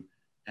YouTube,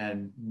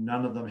 and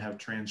none of them have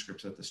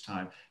transcripts at this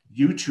time.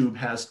 YouTube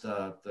has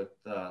the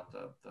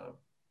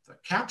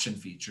caption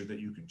feature that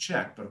you can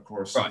check, but of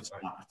course Right. it's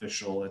not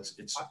official. It's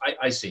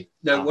I see.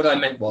 No, what I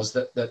meant was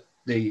that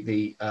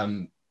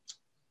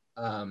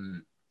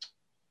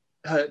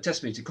her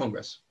testimony to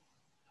Congress.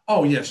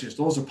 Oh yes, yes,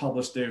 those are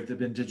published. They've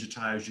been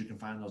digitized. You can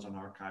find those on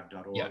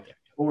archive.org. Yeah.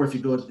 Or if you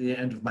go to the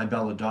end of my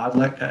Bella Dodd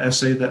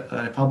essay that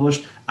I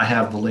published, I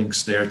have the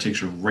links there. It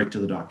takes you right to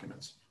the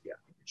documents. Yeah.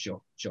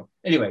 Sure.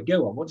 Anyway,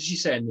 go on. What did she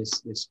say in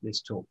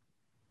this talk?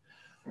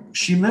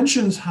 She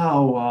mentions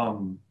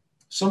how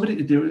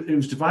it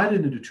was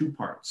divided into two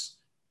parts.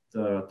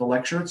 The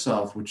lecture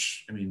itself,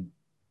 which I mean,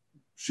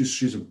 she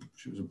was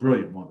a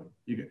brilliant woman.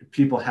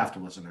 People have to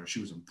listen to her.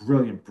 She was a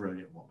brilliant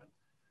woman,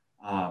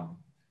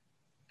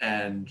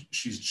 and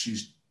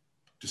she's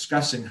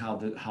discussing how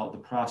the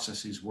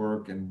processes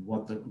work and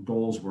what the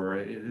goals were.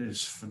 It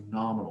is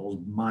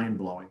phenomenal, mind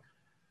blowing.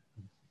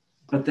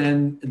 But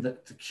then in the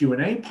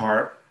Q&A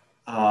part,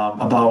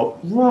 about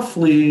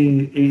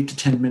roughly 8 to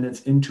 10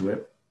 minutes into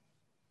it,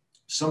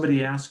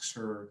 somebody asks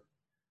her.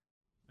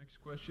 Next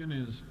question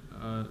is,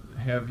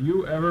 have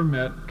you ever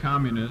met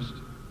communists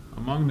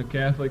among the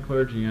Catholic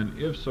clergy, and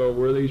if so,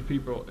 were these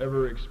people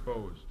ever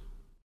exposed?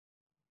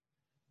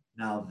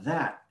 Now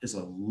that is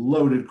a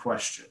loaded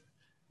question,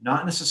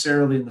 not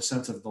necessarily in the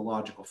sense of the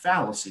logical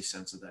fallacy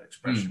sense of that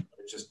expression, but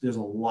it's just there's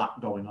a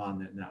lot going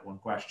on in that one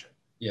question.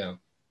 Yeah.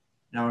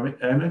 Now,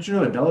 I mentioned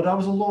earlier, Bella Dodd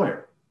was a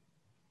lawyer,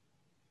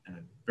 and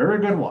a very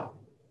good one.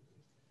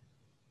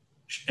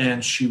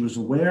 And she was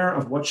aware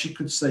of what she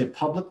could say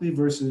publicly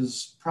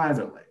versus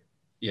privately.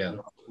 Yeah.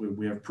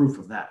 We have proof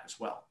of that as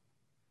well.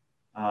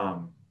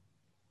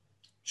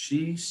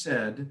 She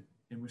said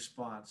in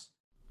response,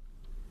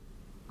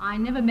 I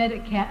never met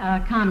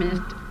a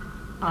communist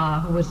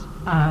who was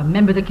a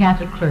member of the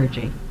Catholic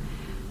clergy.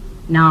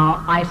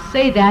 Now, I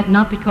say that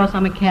not because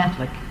I'm a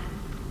Catholic,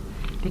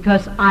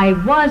 because I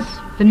was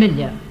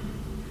familiar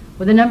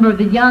with a number of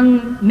the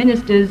young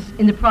ministers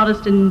in the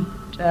Protestant,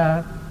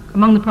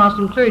 among the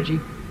Protestant clergy.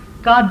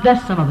 God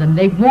bless some of them.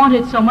 They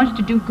wanted so much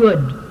to do good.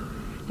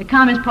 The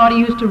Communist Party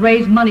used to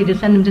raise money to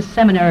send them to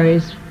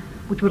seminaries,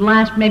 which would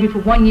last maybe for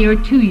 1 year or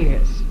 2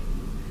 years.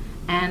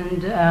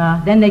 And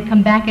then they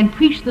come back and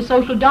preach the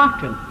social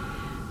doctrine.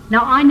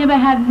 Now, I never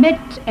have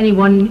met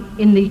anyone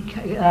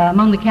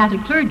among the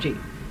Catholic clergy.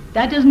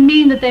 That doesn't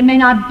mean that they may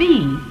not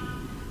be.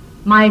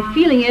 My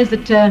feeling is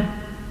that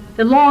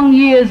the long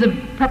years of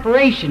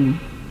preparation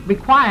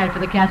required for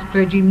the Catholic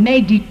clergy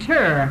may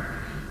deter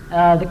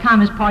the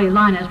Communist Party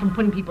liners from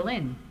putting people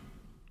in.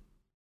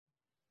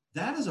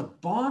 That is a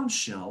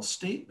bombshell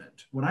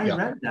statement. When I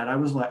read that, I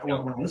was like, when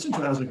I listened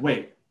to it, I was like,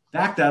 wait,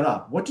 back that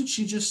up. What did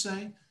she just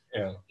say?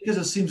 Yeah. Because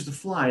it seems to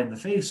fly in the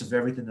face of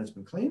everything that's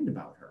been claimed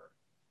about her.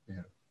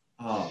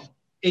 Yeah.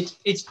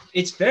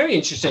 It's very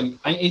interesting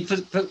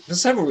for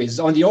several reasons.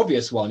 On the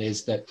obvious one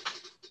is that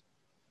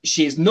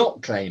she is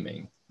not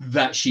claiming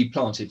that she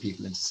planted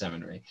people into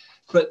seminary,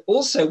 but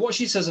also what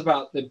she says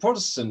about the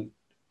Protestant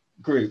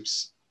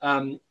groups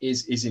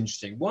is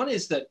interesting. One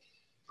is that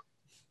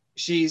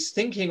she's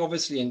thinking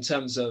obviously in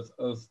terms of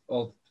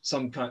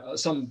some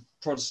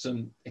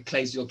Protestant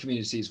ecclesial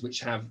communities which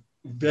have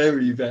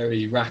very,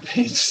 very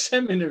rapid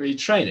seminary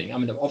training. I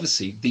mean,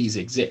 obviously these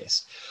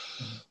exist,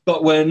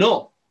 but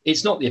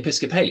it's not the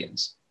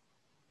Episcopalians.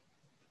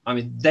 I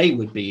mean, they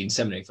would be in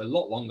seminary for a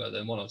lot longer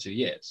than 1 or 2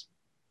 years.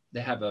 They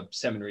have a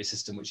seminary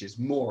system which is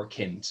more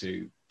akin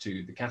to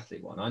the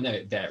Catholic one. I know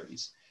it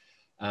varies,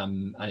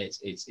 and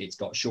it's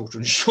got shorter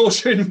and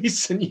shorter in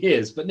recent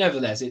years, but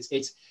nevertheless,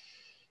 this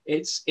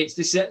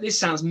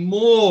sounds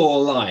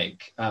more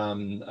like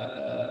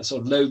a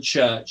sort of low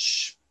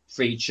church,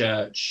 free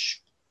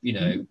church,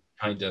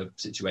 kind of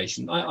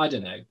situation. I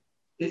don't know.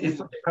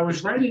 If I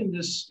was writing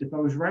this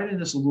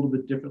a little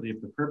bit differently,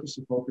 if the purpose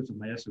and focus of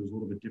my essay was a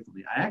little bit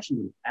differently, I actually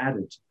would have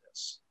added to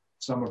this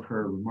some of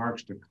her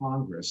remarks to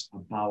Congress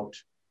about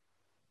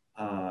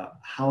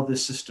how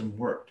this system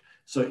worked.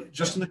 So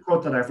just in the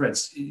quote that I've read,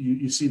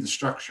 you see the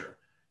structure.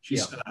 She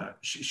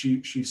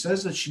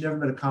says that she never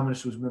met a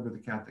communist who was a member of the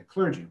Catholic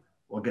clergy.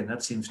 Well, again,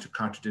 that seems to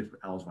contradict what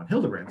Alice von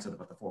Hildebrand said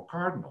about the 4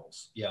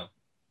 cardinals. Yeah.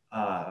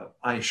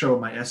 I show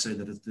in my essay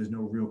that there's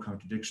no real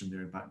contradiction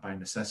there by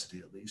necessity,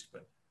 at least.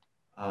 But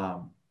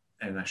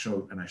and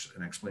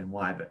I explain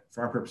why. But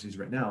for our purposes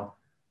right now,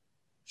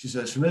 She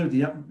says, familiar with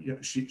the,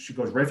 she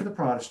goes right for the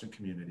Protestant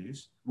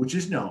communities, which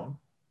is known.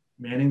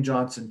 Manning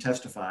Johnson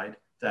testified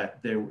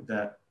that they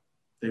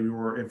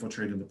were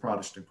infiltrating the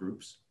Protestant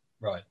groups.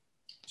 Right.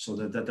 So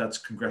that's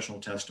congressional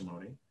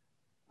testimony.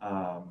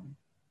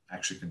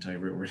 Actually, I can tell you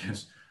where it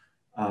is.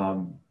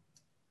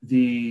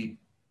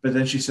 But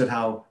then she said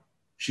how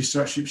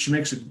she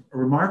makes a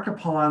remark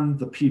upon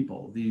the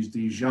people,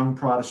 these young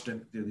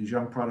Protestant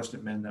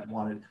men that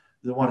wanted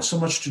so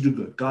much to do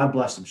good. God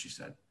bless them, she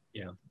said.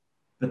 Yeah.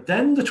 But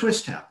then the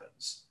twist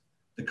happens.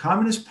 The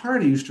Communist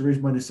Party used to raise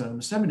money to send them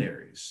to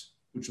seminaries,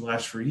 which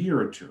lasts for a year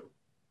or two.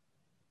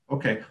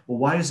 Okay, well,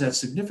 why is that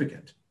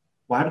significant?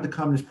 Why would the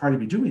Communist Party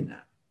be doing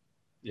that?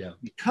 Yeah.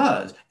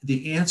 Because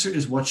the answer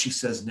is what she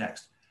says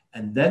next.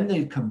 And then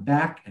they'd come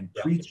back and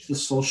preach the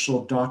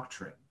social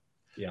doctrine.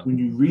 Yeah. When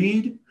you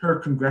read her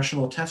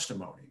congressional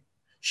testimony,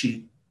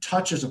 she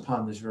touches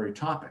upon this very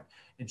topic.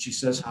 And she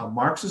says how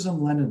Marxism,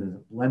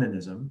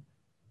 Leninism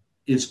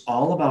is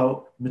all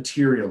about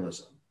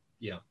materialism.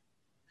 Yeah.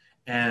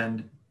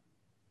 And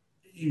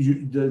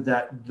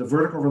that the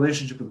vertical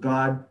relationship with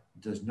God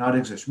does not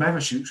exist. Matter of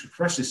fact, she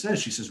expressly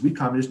says, she says, we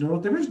communists know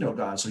that there is no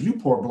God. So you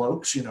poor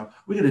blokes, we got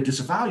to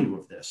disavow you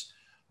of this.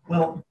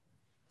 Well,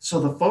 so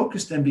the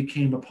focus then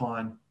became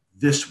upon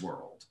this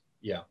world.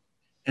 Yeah.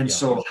 And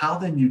so how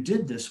then you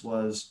did this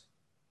was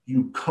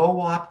you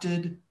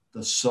co-opted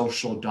the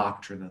social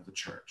doctrine of the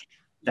church.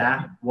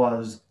 That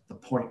was the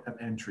point of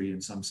entry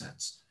in some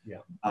sense.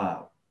 Yeah.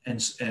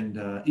 And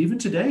even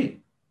today,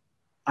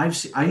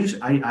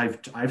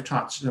 I've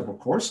taught several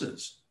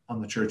courses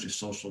on the church's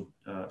social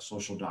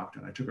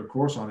doctrine. I took a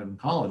course on it in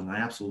college, and I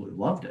absolutely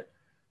loved it.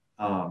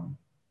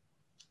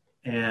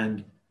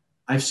 And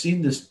I've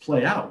seen this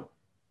play out.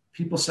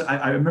 People say,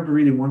 I remember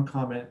reading one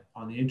comment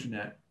on the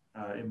internet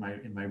in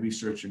my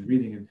research and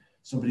reading, and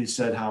somebody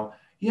said how,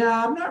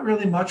 yeah, I'm not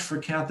really much for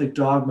Catholic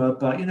dogma,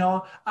 but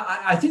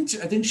I think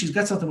she's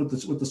got something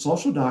with the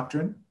social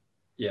doctrine.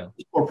 Yeah.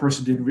 This poor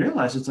person didn't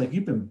realize it's like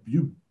you've been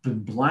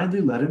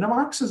blindly led into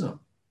Marxism.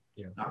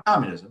 Yeah. Not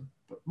communism,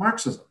 but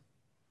Marxism.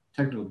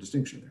 Technical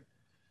distinction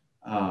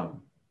there.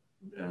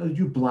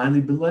 You've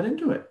blindly been led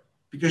into it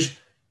because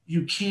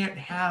you can't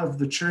have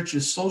the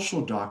church's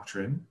social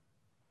doctrine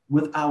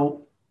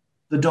without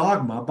the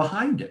dogma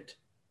behind it.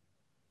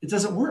 It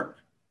doesn't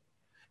work.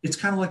 It's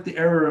kind of like the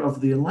era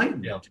of the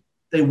Enlightenment. Yeah.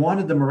 They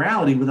wanted the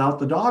morality without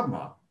the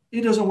dogma.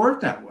 It doesn't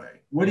work that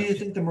way. What do you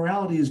think the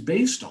morality is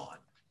based on?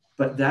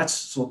 But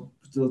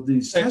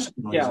these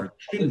testimonies are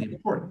extremely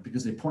important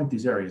because they point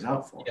these areas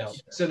out for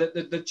us. So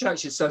that the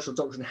church's social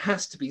doctrine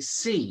has to be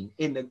seen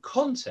in the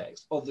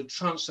context of the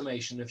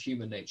transformation of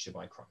human nature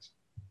by Christ,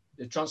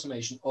 the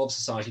transformation of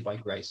society by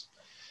grace.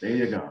 There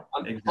you go.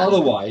 Exactly.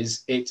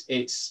 Otherwise,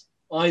 it's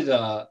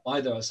either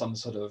some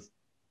sort of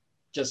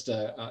just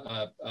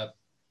a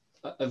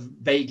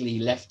vaguely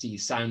lefty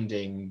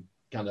sounding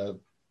kind of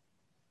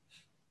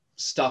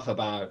stuff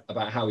about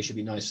how we should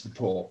be nice to the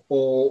poor,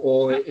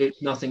 or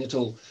it's nothing at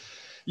all.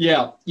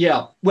 Yeah.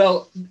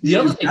 Well, the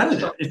other thing,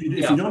 if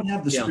you don't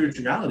have the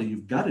spirituality,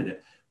 you've gutted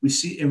it. We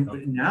see,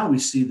 and now we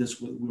see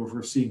this.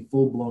 We're seeing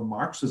full-blown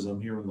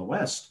Marxism here in the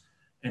West,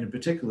 and in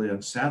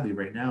particular, sadly,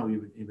 right now,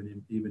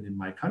 even in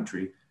my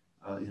country,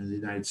 in the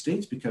United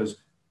States, because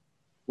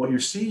what you're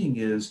seeing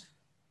is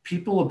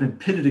people have been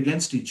pitted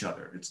against each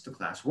other. It's the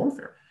class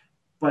warfare.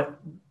 But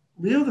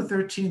Leo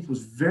XIII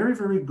was very,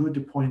 very good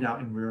to point out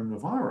in Rerum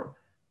Novarum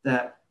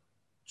that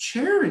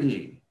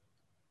charity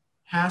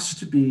has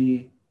to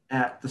be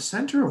at the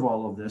center of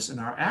all of this in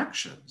our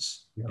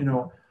actions.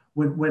 Yeah.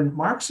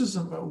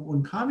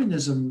 When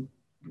communism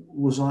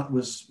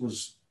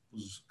was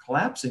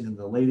collapsing in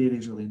the late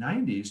 80s, early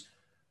 90s,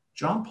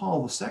 John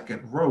Paul II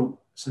wrote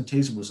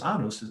Centesimus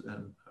Annus,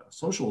 a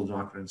social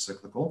doctrine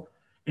encyclical,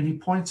 and he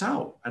points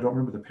out, I don't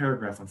remember the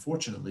paragraph,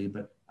 unfortunately,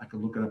 but I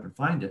can look it up and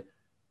find it.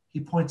 He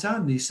points out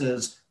and he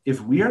says,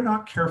 if we are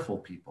not careful,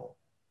 people,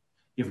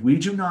 if we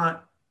do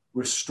not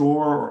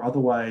restore or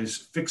otherwise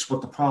fix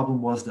what the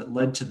problem was that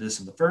led to this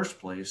in the first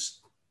place,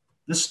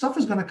 this stuff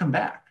is going to come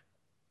back.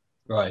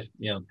 Right.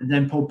 Yeah. And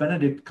then Pope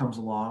Benedict comes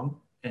along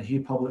and he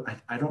published,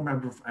 I don't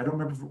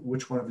remember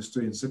which one of his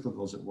 3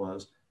 encyclicals it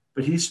was,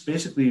 but he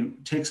basically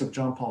takes up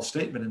John Paul's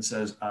statement and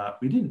says,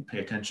 we didn't pay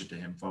attention to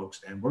him,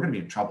 folks, and we're going to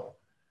be in trouble.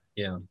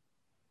 Yeah.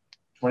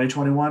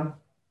 2021,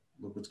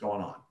 look what's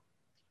going on.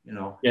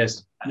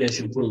 Yes, we've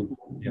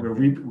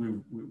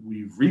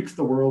reaped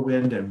the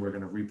whirlwind, and we're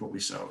going to reap what we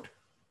sowed.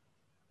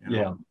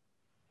 Yeah.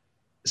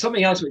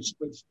 Something else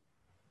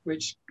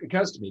which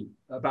occurs to me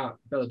about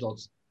Bella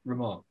Dodd's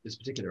remark, this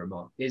particular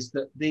remark, is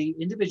that the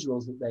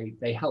individuals that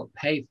they help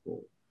pay for,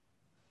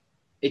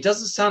 it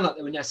doesn't sound like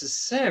they were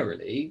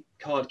necessarily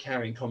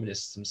card-carrying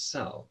communists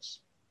themselves.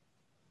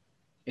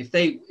 If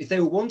they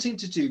were wanting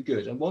to do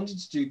good and wanting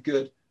to do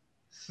good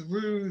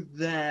through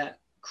their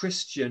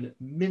Christian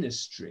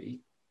ministry,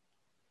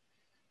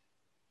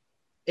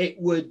 it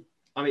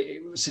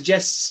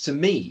suggests to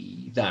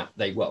me that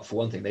for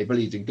one thing, they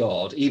believed in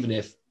God, even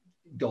if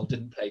God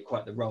didn't play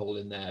quite the role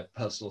in their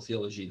personal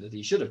theology that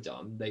he should have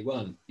done. They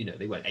weren't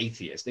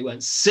atheists. They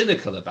weren't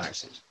cynical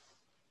about it.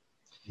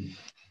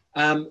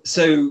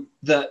 So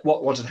that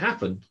what had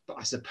happened, but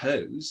I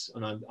suppose,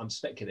 and I'm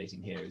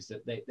speculating here, is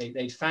that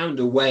they found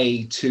a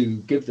way to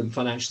give them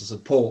financial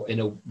support in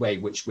a way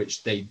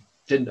which they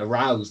didn't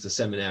arouse the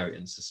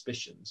seminarians'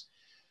 suspicions.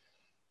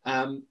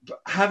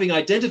 But having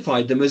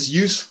identified them as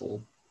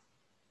useful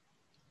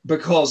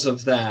because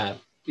of their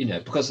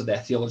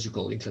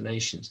theological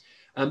inclinations,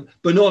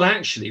 but not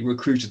actually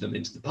recruited them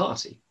into the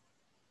party.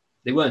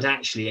 They weren't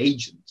actually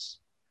agents.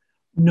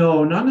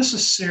 No, not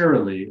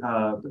necessarily.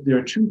 But there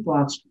are two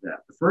thoughts to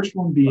that. The first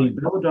one being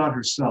Bella Dodd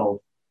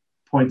herself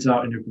points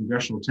out in her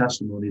congressional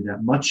testimony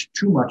that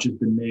too much has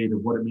been made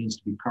of what it means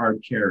to be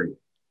card carrying.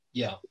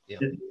 Yeah.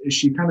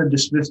 She kind of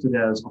dismissed it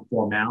as a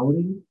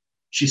formality.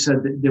 She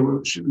said that there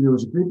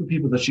was a group of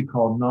people that she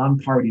called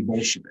non-party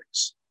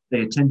Bolsheviks.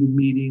 They attended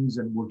meetings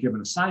and were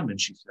given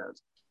assignments, she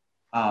says.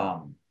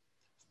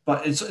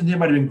 But there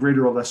might have been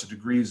greater or lesser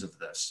degrees of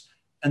this.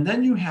 And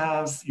then you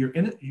have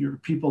your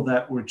people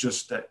that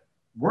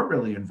weren't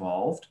really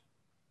involved,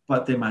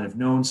 but they might have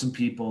known some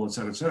people, et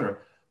cetera, et cetera.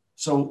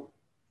 So,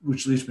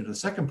 which leads me to the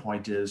second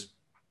point is,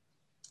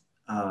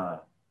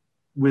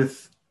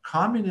 with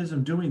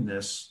communism doing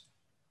this,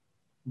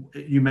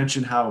 you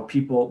mentioned how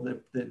people,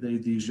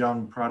 these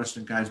young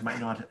Protestant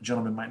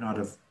gentlemen might not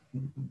have,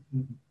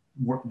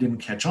 didn't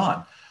catch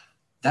on.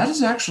 That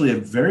is actually a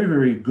very,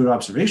 very good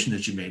observation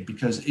that you made,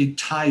 because it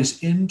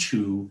ties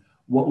into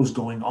what was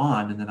going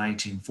on in the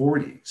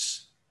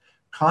 1940s.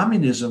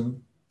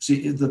 Communism,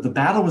 the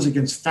battle was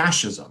against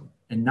fascism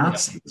and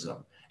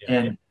Nazism. Yeah.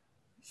 And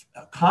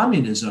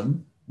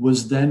communism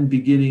was then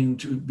beginning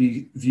to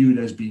be viewed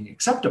as being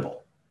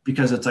acceptable,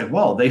 because it's like,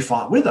 well, they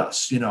fought with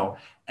us,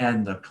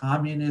 and the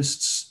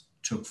communists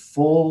took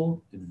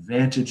full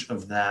advantage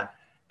of that,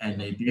 and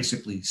they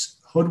basically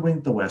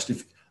hoodwinked the West.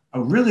 A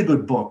really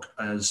good book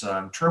is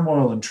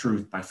Turmoil and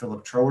Truth by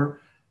Philip Trower.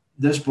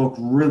 This book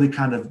really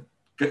kind of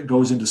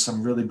goes into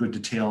some really good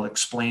detail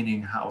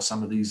explaining how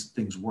some of these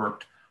things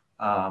worked,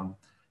 and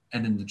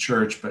in the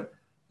church. But,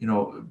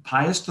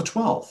 Pius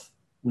XII,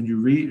 when you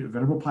read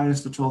Venerable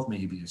Pius XII, may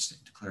he be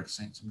declared a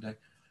saint someday,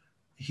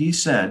 he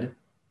said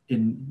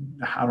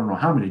in, I don't know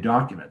how many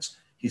documents,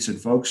 he said,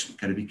 folks, you've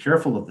got to be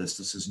careful of this.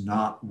 This is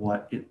not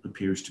what it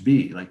appears to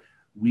be. Like,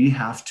 we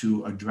have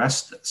to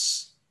address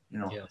this,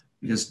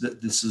 because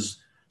this is,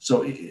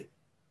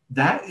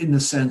 that in a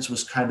sense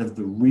was kind of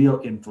the real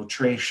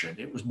infiltration.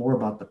 It was more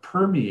about the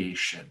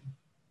permeation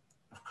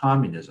of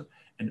communism.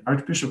 And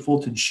Archbishop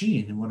Fulton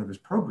Sheen, in one of his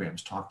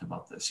programs, talked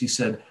about this. He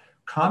said,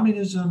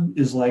 communism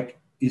is like,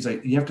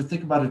 you have to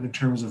think about it in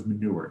terms of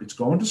manure. It's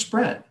going to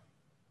spread,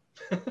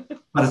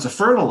 but it's a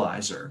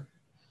fertilizer.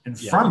 And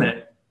from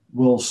it,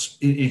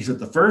 he said,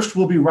 the first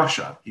will be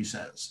Russia, he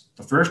says.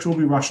 The first will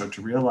be Russia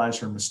to realize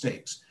her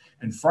mistakes.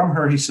 And from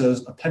her, he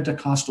says, a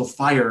Pentecostal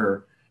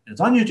fire, and it's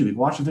on YouTube, you can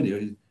watch the video,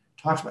 he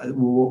talks about it,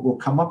 will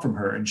come up from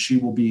her, and she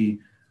will be,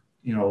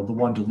 the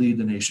one to lead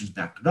the nations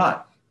back to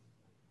God.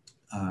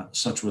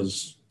 Such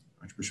was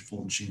Archbishop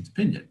Fulton Sheen's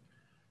opinion.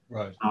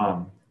 Right.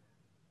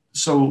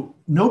 So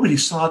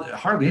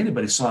hardly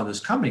anybody saw this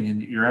coming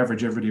in your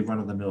average, everyday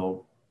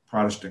run-of-the-mill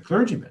Protestant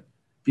clergyman,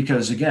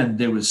 because again,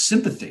 there was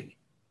sympathy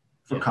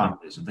for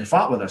communism. They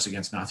fought with us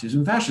against Nazism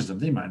and fascism.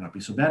 They might not be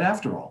so bad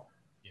after all.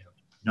 Yeah.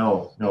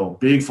 No,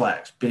 big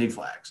flags.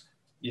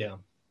 Yeah.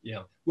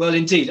 Well,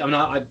 indeed. I mean,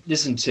 I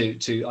listened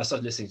I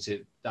started listening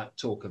to that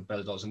talk of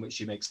Bella Dodd's in which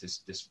she makes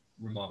this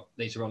remark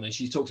later on, and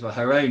she talks about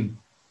her own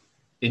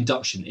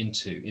induction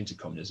into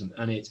communism,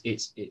 and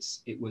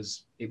it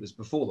was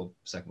before the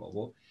Second World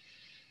War,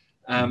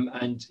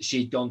 and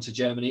she'd gone to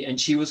Germany, and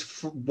she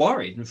was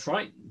worried and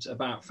frightened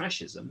about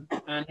fascism,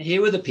 and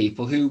here were the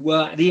people who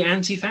were the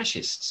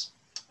anti-fascists,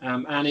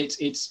 and it's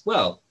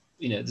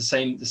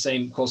the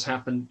same of course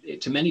happened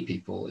to many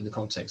people in the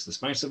context of the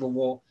Spanish Civil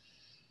War,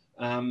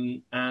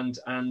 in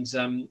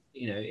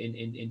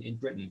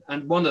Britain,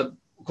 and one of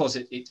course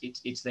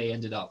it's they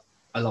ended up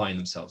allying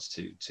themselves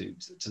to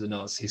the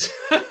Nazis,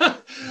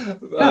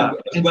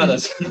 as well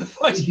as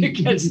fighting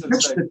against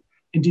them.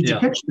 And did you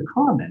catch the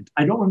comment?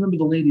 I don't remember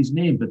the lady's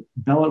name, but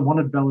one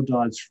of Bella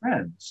Dodd's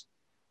friends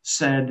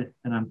said,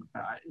 and I'm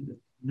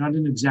not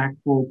an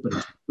exact quote, but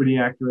it's pretty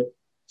accurate,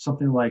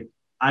 something like,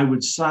 I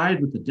would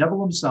side with the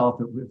devil himself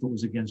if it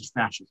was against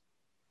fascism.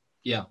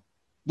 Yeah.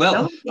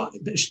 Well, that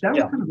was kind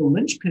of a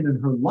linchpin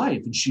in her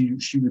life. And she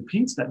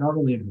repeats that not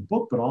only in her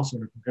book, but also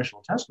in her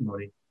congressional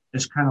testimony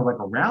as kind of like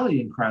a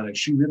rallying cry. Like,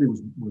 she really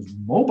was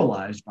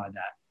mobilized by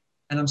that.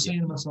 And I'm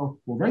saying to myself,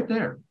 well, right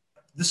there,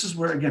 this is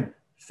where, again,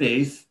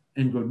 faith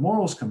and good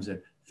morals comes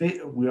in.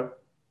 The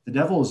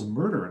devil is a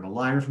murderer and a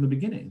liar from the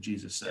beginning,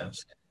 Jesus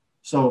says. Yeah.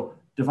 So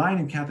divine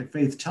and Catholic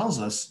faith tells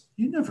us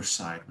you never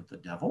side with the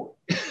devil.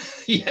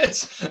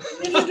 Yes.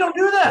 You just don't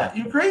do that.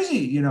 You're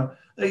crazy.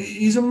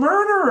 He's a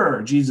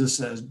murderer, Jesus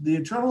says. The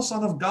eternal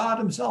Son of God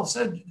himself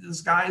said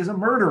this guy is a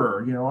murderer,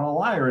 and a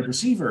liar, a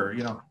deceiver,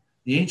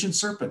 the ancient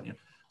serpent.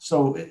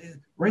 So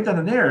right then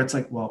and there, it's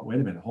like, well, wait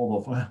a minute,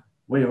 hold on.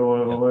 Wait,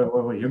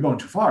 you're going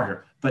too far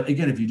here. But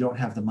again, if you don't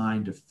have the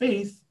mind of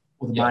faith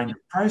or the mind of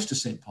Christ,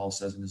 as St. Paul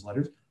says in his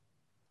letters,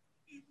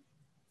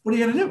 what are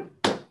you going to do?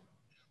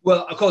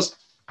 Well, of course,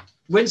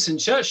 Winston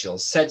Churchill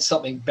said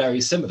something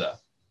very similar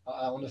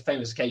on a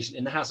famous occasion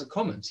in the House of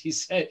Commons. He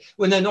said,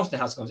 well, no, not in the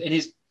House of Commons, in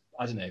his,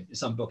 I don't know,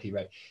 some book he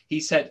wrote, he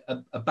said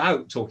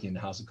about talking in the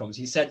House of Commons,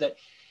 he said that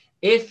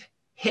if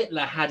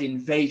Hitler had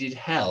invaded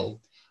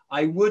hell,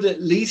 I would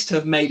at least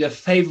have made a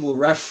favourable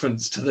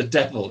reference to the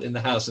devil in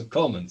the House of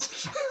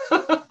Commons.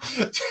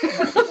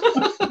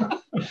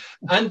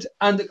 and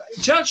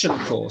Churchill,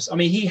 of course, I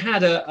mean, he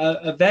had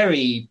a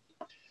very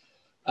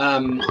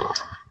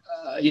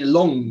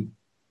long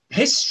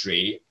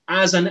history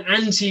as an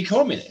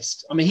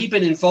anti-communist. I mean, he'd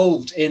been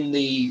involved in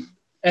the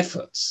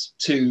efforts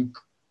to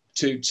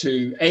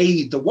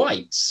aid the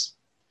whites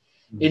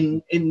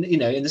in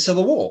the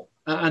Civil War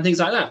and things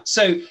like that.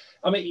 So,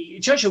 I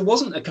mean, Churchill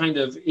wasn't a kind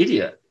of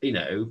idiot,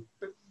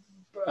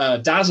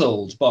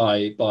 dazzled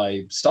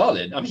by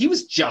Stalin. I mean,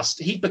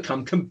 he'd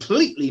become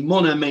completely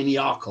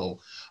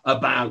monomaniacal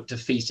about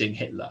defeating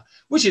Hitler,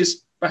 which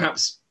is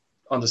perhaps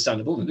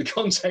understandable in the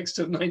context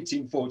of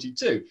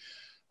 1942.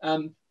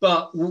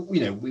 But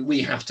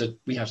we have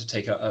to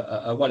take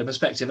a wider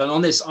perspective. And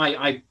on this,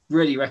 I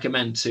really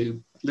recommend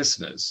to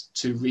listeners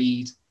to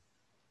read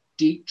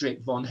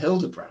Dietrich von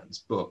Hildebrand's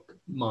book,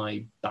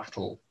 My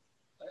Battle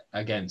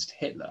Against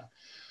Hitler.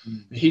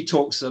 He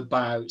talks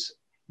about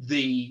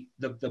the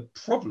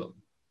problem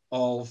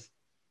of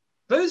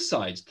both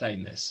sides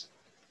playing this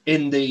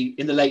in the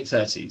late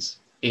 30s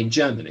in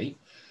Germany.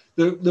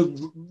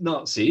 The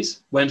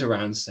Nazis went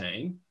around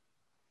saying,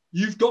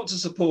 you've got to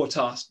support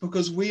us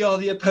because we are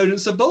the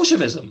opponents of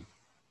Bolshevism.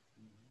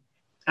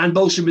 And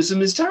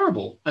Bolshevism is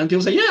terrible. And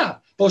people say, yeah,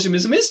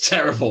 Bolshevism is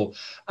terrible.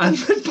 And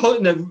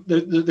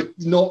the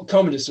not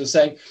communists were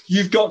saying,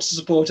 you've got to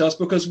support us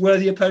because we're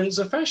the opponents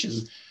of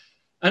fascism.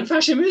 And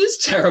fascism is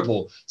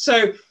terrible.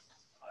 So,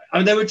 I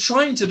mean, they were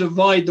trying to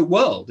divide the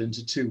world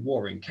into two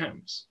warring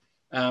camps.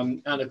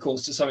 And of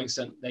course, to some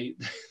extent, they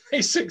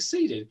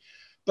succeeded.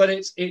 But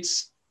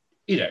it's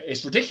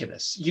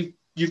ridiculous.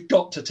 You've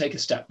got to take a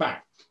step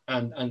back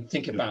and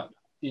think about,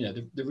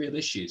 the real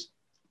issues.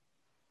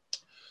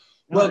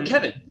 Well,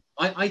 Kevin,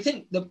 I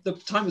think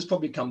the time has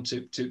probably come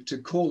to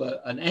call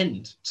an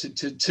end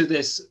to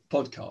this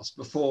podcast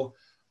before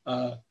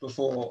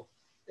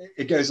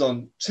it goes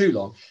on too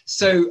long.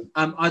 So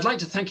I'd like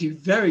to thank you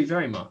very,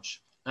 very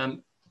much,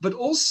 but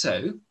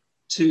also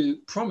to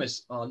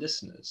promise our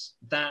listeners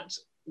that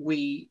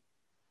we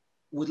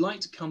would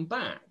like to come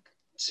back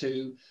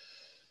to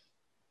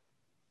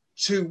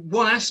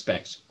one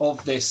aspect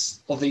of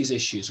these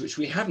issues which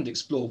we haven't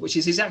explored, which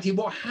is exactly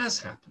what has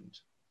happened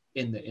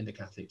in the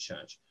Catholic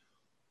Church,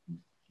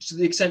 to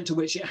the extent to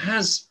which it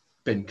has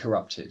been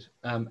corrupted,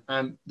 and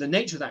the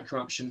nature of that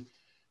corruption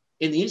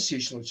in the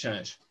institutional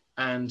church,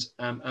 and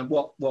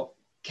what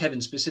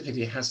Kevin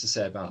specifically has to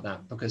say about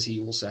that, because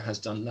he also has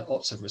done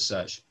lots of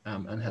research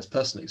and has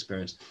personal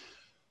experience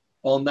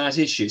on that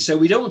issue. So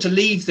we don't want to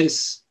leave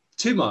this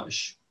too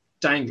much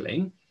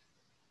dangling.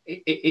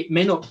 It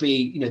may not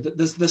be,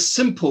 the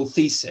simple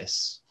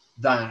thesis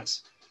that,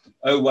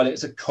 oh, well,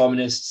 it's the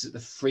communists, it's the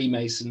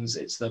Freemasons,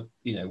 it's the,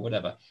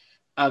 whatever.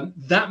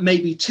 That may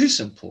be too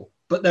simple,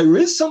 but there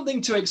is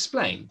something to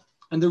explain.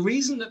 And the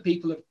reason that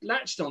people have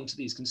latched onto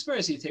these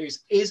conspiracy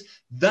theories is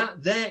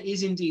that there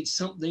is indeed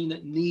something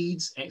that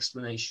needs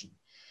explanation.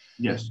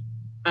 Yes.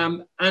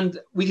 And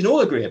we can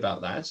all agree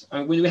about that.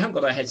 We haven't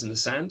got our heads in the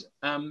sand.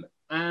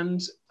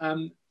 And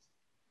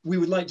we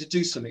would like to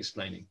do some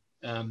explaining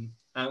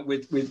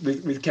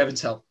with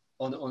Kevin's help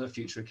on a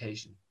future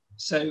occasion.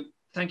 So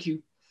thank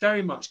you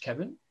very much,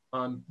 Kevin.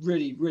 I'm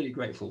really, really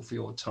grateful for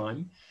your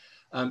time.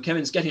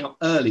 Kevin's getting up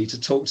early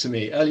to talk to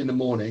me early in the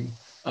morning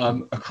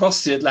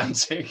across the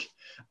Atlantic,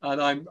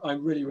 and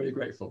I'm really, really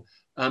grateful.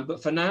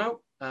 But for now,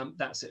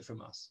 that's it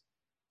from us.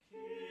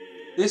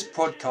 This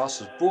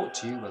podcast was brought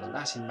to you by the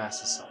Latin Mass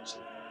Society.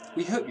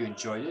 We hope you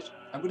enjoyed it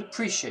and would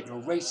appreciate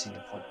your rating the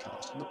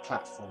podcast on the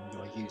platform you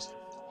are using.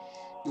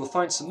 You'll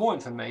find some more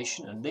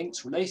information and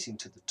links relating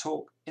to the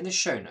talk in the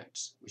show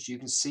notes, which you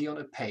can see on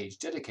a page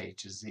dedicated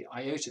to the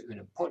Iota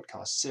Unum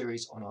podcast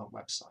series on our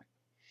website.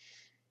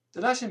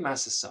 The Latin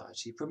Mass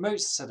Society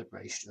promotes the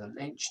celebration of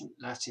the ancient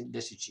Latin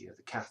liturgy of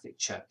the Catholic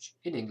Church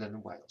in England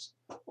and Wales,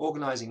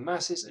 organising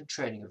masses and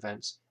training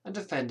events and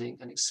defending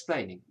and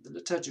explaining the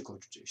liturgical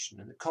tradition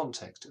in the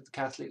context of the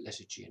Catholic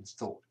liturgy and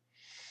thought.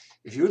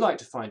 If you would like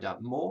to find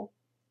out more,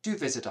 do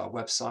visit our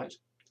website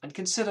and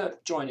consider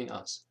joining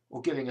us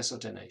or giving us a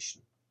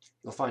donation.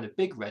 You'll find a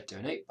big red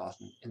donate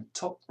button in the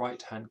top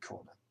right-hand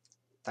corner.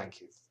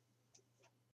 Thank you.